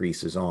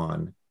increases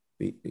on,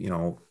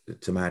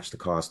 to match the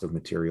cost of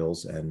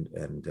materials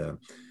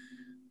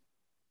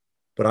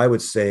but I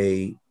would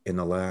say in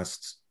the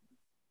last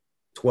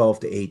 12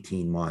 to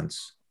 18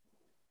 months,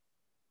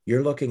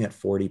 you're looking at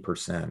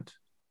 40%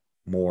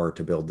 more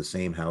to build the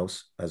same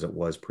house as it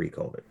was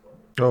pre-COVID.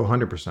 Oh,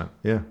 100%.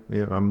 Yeah.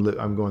 Yeah.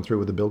 I'm going through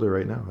with the builder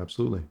right now.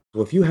 Absolutely.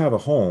 So if you have a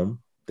home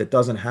that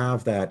doesn't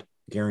have that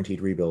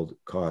guaranteed rebuild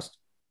cost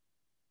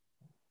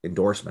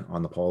endorsement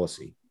on the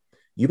policy,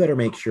 you better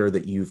make sure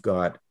that you've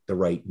got the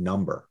right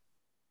number,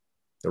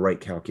 the right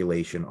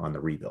calculation on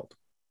the rebuild.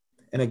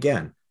 And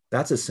again,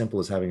 that's as simple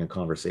as having a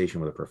conversation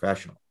with a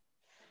professional.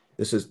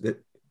 This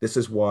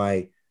is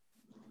why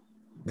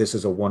this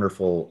is a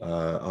wonderful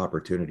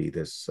opportunity,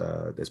 this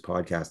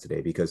podcast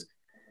today, because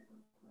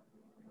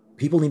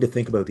people need to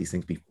think about these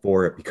things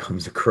before it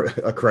becomes a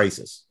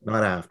crisis,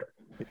 not after.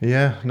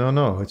 Yeah.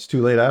 No. It's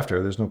too late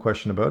after. There's no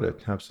question about it.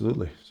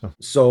 Absolutely.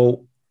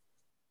 So,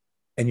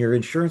 and your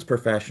insurance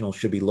professional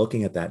should be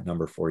looking at that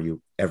number for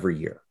you every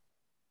year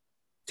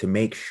to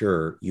make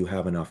sure you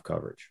have enough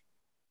coverage.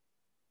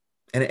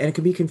 And it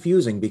can be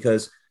confusing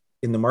because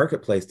in the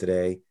marketplace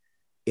today,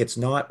 it's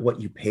not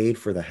what you paid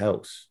for the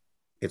house.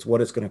 It's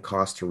what it's going to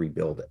cost to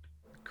rebuild it.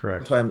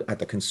 Correct. Sometimes at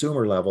the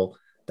consumer level,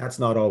 that's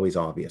not always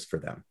obvious for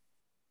them.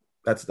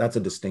 That's a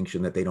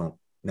distinction that they don't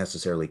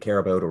necessarily care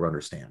about or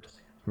understand.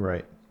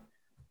 Right.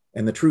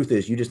 And the truth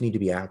is, you just need to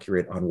be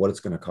accurate on what it's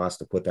going to cost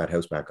to put that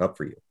house back up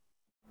for you.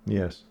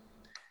 Yes.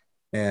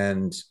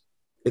 And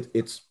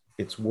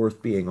it's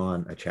worth being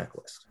on a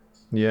checklist.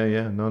 Yeah.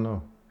 Yeah.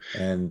 No.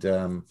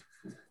 And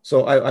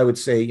so I would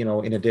say,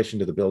 in addition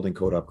to the building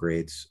code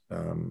upgrades,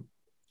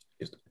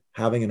 just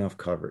having enough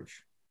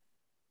coverage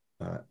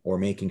or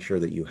making sure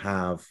that you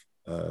have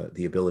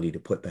the ability to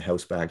put the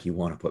house back you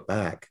want to put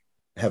back.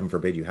 Heaven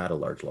forbid you had a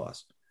large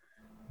loss.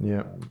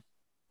 Yeah.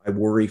 I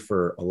worry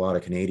for a lot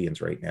of Canadians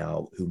right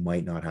now who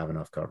might not have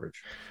enough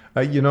coverage.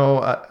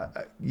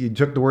 You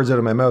took the words out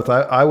of my mouth.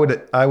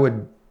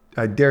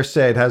 I dare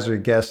say I'd hazard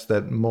a guess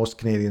that most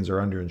Canadians are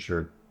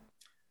underinsured.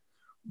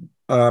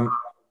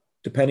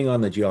 Depending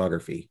on the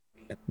geography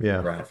and Yeah.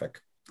 demographic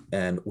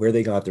and where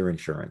they got their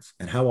insurance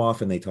and how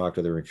often they talk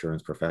to their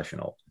insurance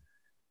professional,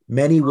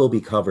 Many will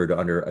be covered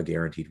under a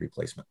guaranteed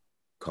replacement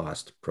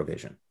cost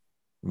provision.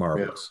 Yeah.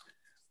 Marvelous.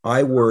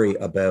 I worry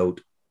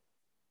about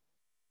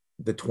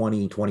the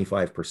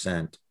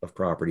 20-25% of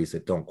properties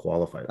that don't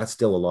qualify. That's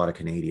still a lot of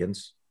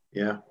Canadians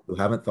Yeah. who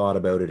haven't thought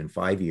about it in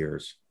 5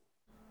 years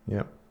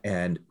Yeah.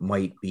 and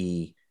might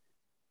be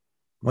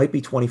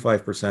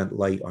 25%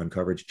 light on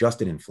coverage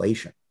just in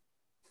inflation,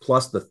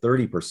 plus the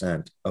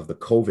 30% of the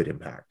COVID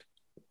impact.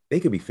 They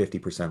could be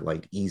 50%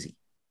 light easy.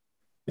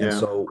 And Yeah.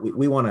 so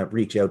we want to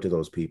reach out to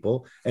those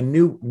people, and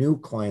new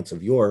clients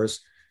of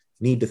yours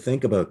need to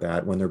think about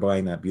that when they're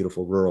buying that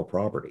beautiful rural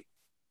property.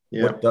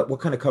 Yeah. What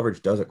kind of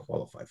coverage does it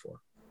qualify for?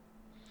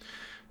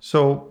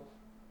 So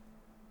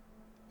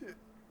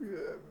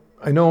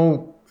I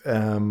know,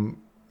 and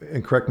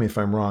correct me if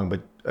I'm wrong,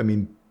 but I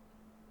mean,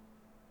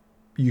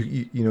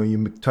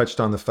 you touched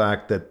on the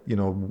fact that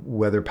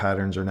weather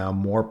patterns are now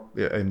more,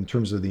 in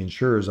terms of the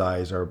insurer's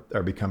eyes, are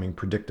becoming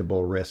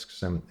predictable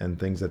risks and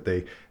things that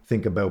they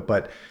think about.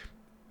 But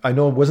I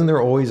know, wasn't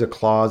there always a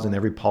clause in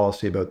every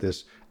policy about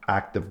this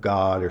act of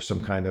God or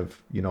some kind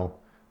of,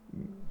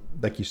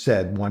 like you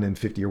said, 1 in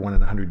 50 or 1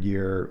 in 100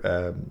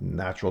 year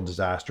natural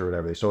disaster or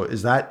whatever? So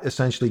is that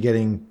essentially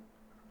getting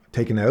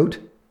taken out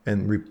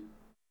and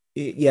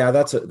Yeah,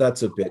 that's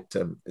a bit.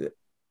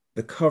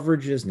 The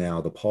coverages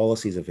now, the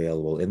policies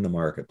available in the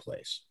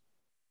marketplace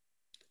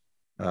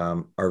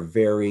are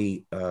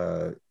very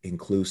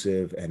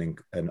inclusive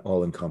and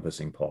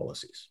all-encompassing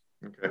policies.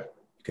 Okay.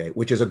 Okay,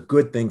 which is a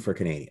good thing for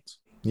Canadians.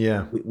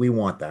 Yeah. We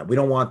want that. We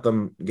don't want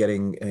them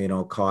getting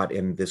caught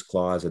in this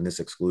clause and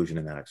this exclusion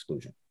and that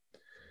exclusion.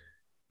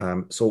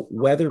 So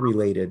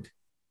weather-related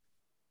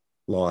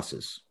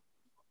losses,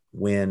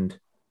 wind,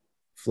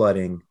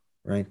 flooding,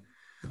 right?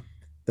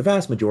 The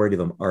vast majority of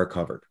them are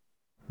covered.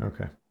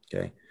 Okay.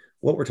 Okay.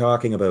 What we're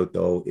talking about,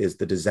 though, is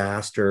the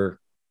disaster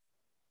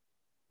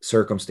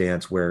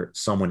circumstance where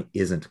someone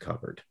isn't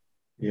covered.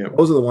 Yeah.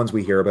 Those are the ones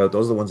we hear about.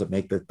 Those are the ones that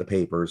make the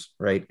papers,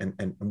 right?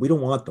 And we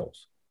don't want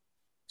those.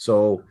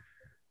 So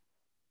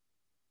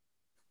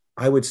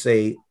I would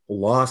say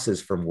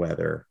losses from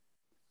weather,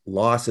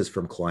 losses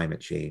from climate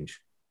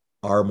change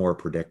are more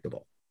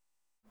predictable,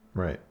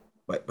 Right.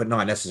 but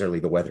not necessarily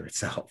the weather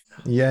itself.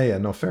 Yeah. Yeah.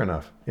 No, fair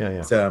enough.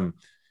 Yeah. Yeah.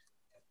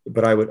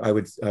 But I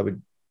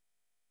would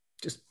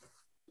just,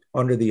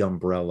 under the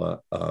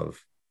umbrella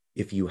of,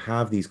 if you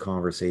have these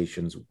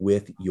conversations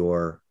with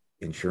your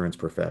insurance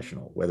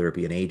professional, whether it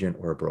be an agent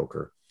or a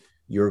broker,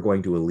 you're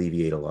going to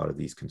alleviate a lot of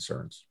these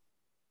concerns.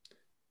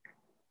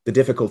 The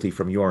difficulty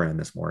from your end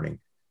this morning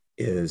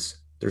is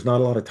there's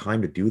not a lot of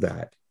time to do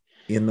that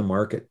in the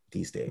market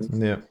these days.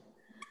 Yeah.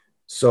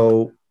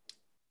 So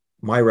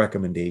my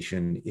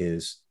recommendation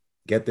is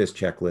get this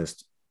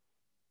checklist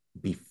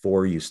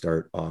before you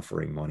start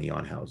offering money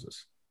on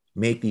houses.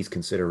 Make these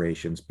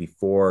considerations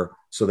before,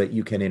 so that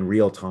you can in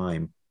real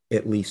time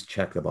at least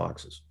check the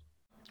boxes.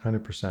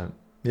 100%.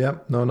 Yeah.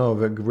 No, no,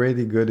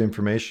 really good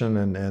information.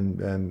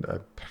 And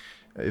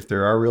if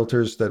there are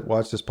realtors that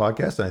watch this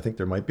podcast, and I think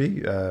there might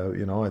be,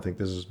 I think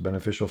this is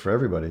beneficial for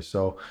everybody.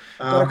 So,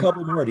 Got a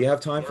couple more. Do you have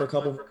time for a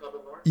couple?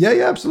 yeah,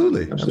 yeah,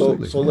 absolutely. So,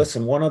 Absolutely. so Yeah.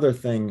 listen, one other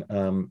thing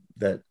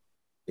that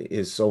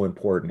is so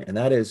important, and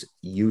that is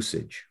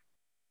usage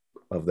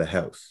of the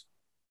house.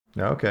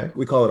 Yeah. Okay.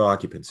 We call it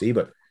occupancy,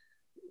 but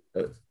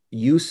uh,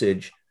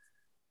 usage.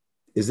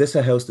 Is this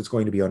a house that's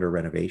going to be under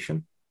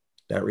renovation?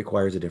 That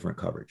requires a different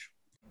coverage.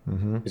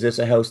 Mm-hmm. Is this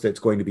a house that's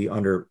going to be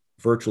under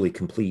virtually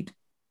complete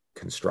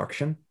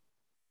construction,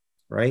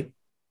 right?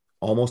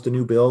 Almost a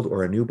new build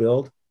or a new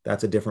build?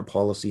 That's a different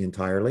policy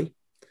entirely.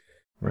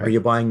 Are Right. you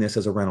buying this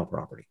as a rental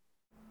property?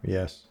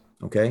 Yes.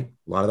 Okay.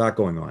 A lot of that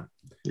going on.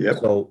 Yep.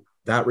 So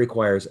that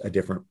requires a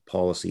different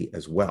policy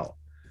as well.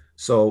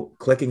 So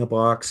clicking a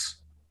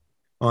box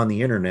on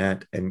the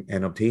internet and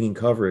obtaining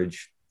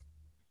coverage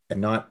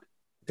and not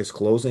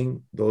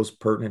disclosing those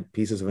pertinent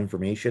pieces of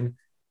information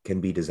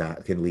can lead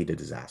to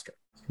disaster.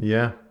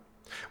 Yeah.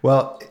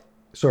 Well,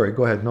 sorry,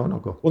 go ahead. No, no,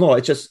 go. Well, no,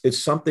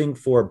 it's something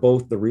for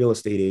both the real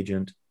estate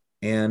agent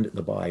and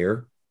the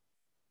buyer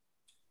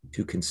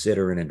to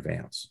consider in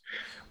advance.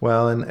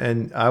 Well,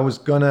 and I was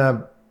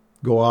gonna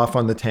go off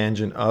on the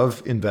tangent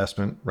of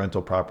investment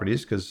rental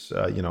properties because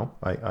I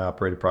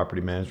operate a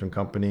property management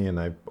company and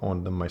I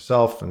own them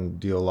myself and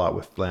deal a lot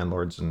with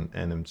landlords and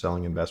am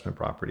selling investment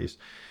properties.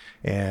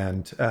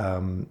 And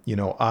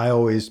I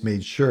always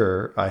made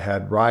sure I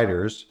had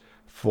riders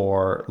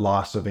for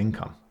loss of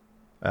income,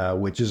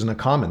 which isn't a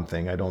common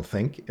thing, I don't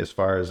think, as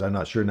far as I'm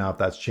not sure now if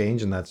that's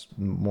changed and that's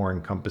more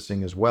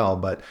encompassing as well.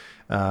 But,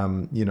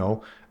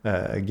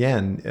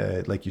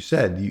 again, like you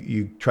said,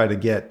 you try to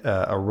get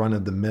a run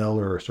of the mill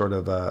or sort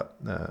of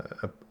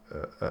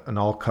an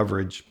all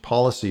coverage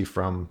policy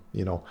from,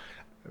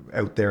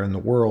 out there in the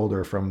world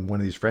or from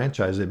one of these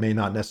franchises. It may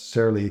not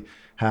necessarily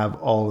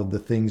have all of the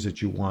things that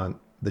you want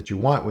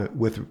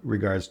with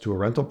regards to a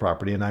rental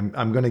property. And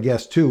I'm going to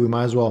guess too, we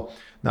might as well,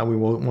 now we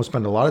won't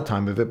spend a lot of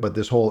time of it, but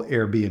this whole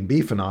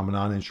Airbnb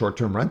phenomenon in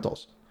short-term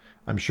rentals,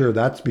 I'm sure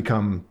that's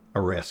become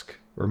a risk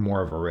or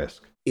more of a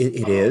risk.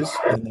 It is,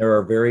 and there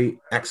are very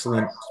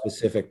excellent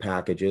specific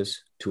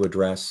packages to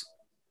address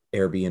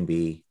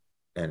Airbnb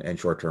and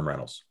short-term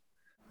rentals.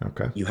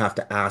 Okay. You have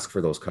to ask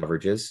for those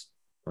coverages,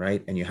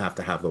 right? And you have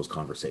to have those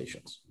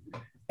conversations.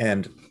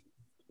 And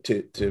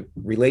to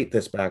relate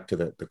this back to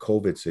the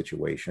COVID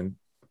situation,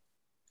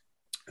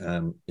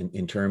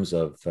 in terms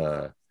of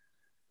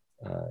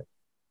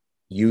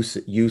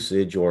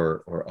usage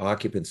or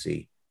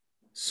occupancy,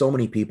 so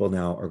many people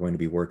now are going to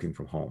be working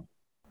from home.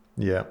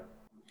 Yeah.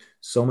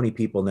 So many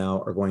people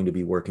now are going to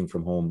be working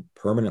from home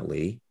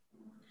permanently,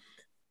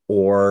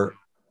 or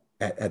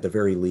at the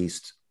very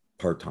least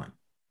part-time,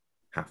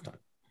 half-time.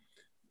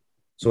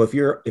 So if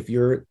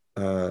you're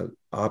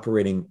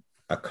operating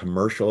a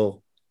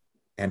commercial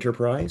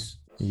enterprise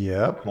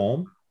Yep.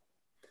 home,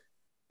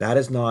 that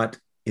is not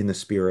in the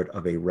spirit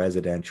of a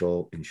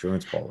residential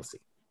insurance policy.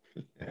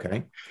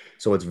 Okay.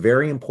 So it's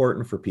very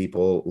important for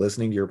people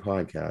listening to your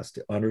podcast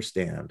to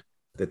understand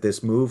that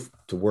this move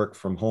to work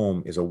from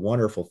home is a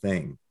wonderful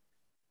thing.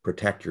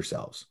 Protect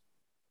yourselves.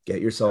 Get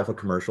yourself a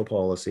commercial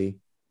policy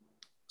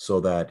so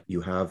that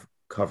you have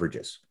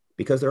coverages,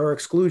 because there are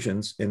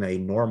exclusions in a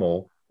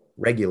normal,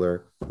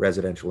 regular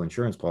residential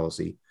insurance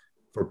policy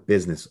for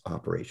business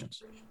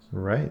operations.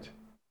 Right.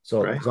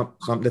 So Right.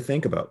 something to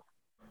think about.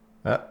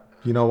 Uh,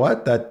 you know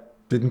what? That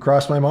didn't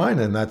cross my mind,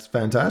 and that's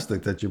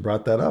fantastic that you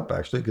brought that up.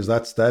 Actually, because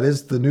that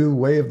is the new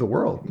way of the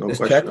world. No This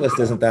question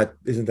checklist about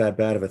isn't that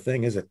bad of a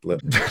thing, is it?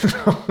 it.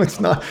 No, it's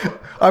not.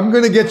 I'm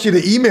going to get you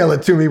to email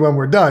it to me when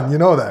we're done. You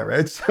know that,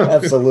 right? So,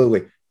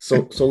 Absolutely.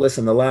 So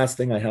listen, the last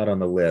thing I had on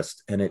the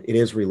list, and it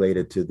is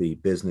related to the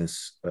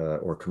business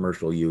or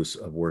commercial use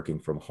of working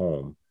from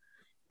home,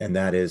 and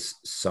that is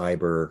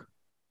cyber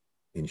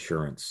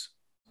insurance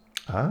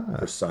for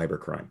ah,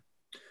 cybercrime.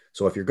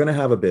 So if you're going to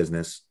have a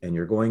business and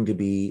you're going to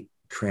be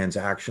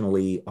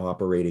transactionally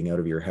operating out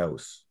of your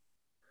house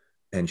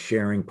and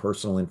sharing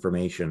personal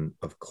information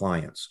of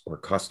clients or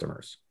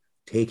customers,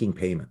 taking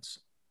payments,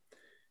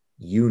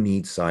 you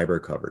need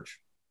cyber coverage.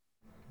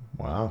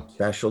 wow.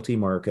 Specialty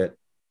market.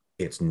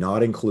 It's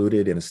not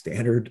included in a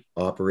standard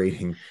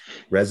operating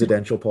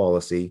residential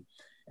policy.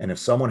 And if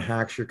someone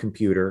hacks your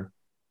computer,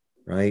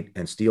 right,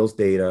 and steals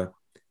data,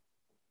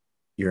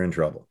 you're in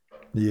trouble.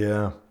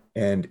 Yeah.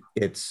 And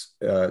it's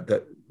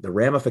the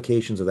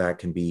ramifications of that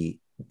can be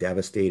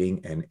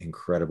devastating and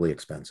incredibly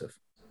expensive.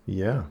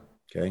 Yeah.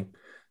 Okay.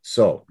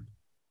 So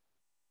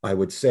I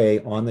would say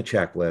on the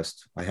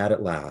checklist, I had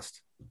it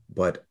last,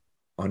 but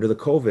under the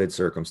COVID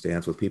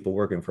circumstance with people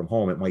working from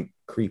home, it might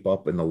creep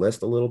up in the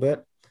list a little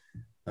bit.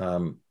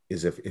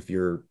 Is if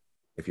you're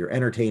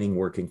entertaining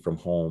working from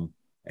home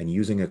and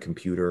using a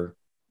computer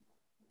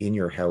in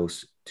your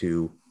house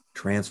to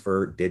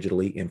transfer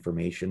digitally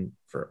information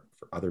for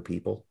other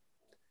people,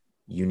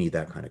 you need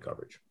that kind of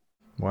coverage.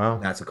 Wow.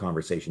 That's a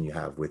conversation you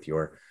have with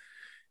your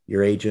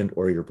agent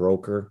or your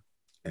broker.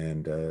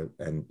 And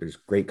there's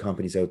great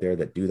companies out there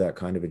that do that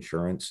kind of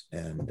insurance,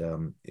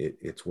 and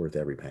it's worth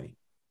every penny.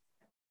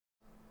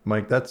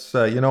 Mike, that's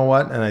you know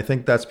what, and I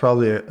think that's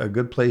probably a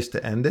good place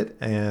to end it.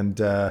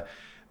 And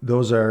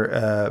those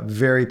are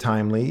very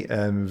timely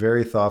and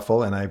very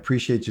thoughtful, and I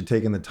appreciate you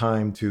taking the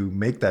time to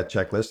make that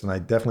checklist. And I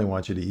definitely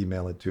want you to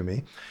email it to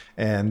me.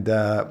 And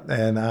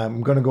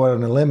I'm going to go out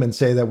on a limb and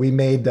say that we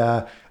made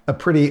a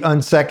pretty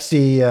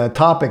unsexy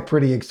topic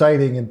pretty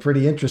exciting and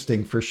pretty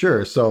interesting for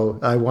sure. So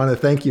I want to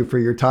thank you for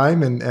your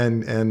time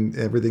and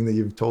everything that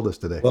you've told us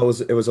today. Well,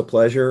 it was a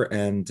pleasure.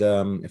 And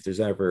if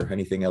there's ever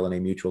anything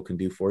LNA Mutual can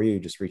do for you,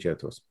 just reach out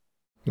to us.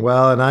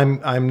 Well, and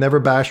I'm never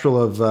bashful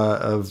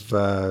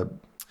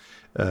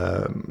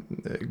um,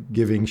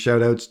 giving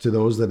shout outs to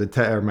those that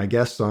are my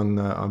guests on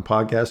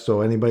podcasts. So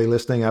anybody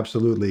listening,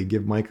 absolutely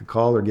give Mike a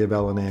call or give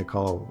LNA a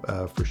call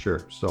for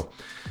sure. So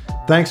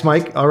thanks,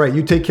 Mike. All right,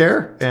 you take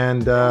care,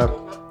 and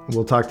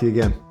we'll talk to you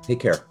again.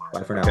 Take care.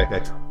 Bye for now.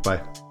 Okay,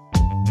 bye.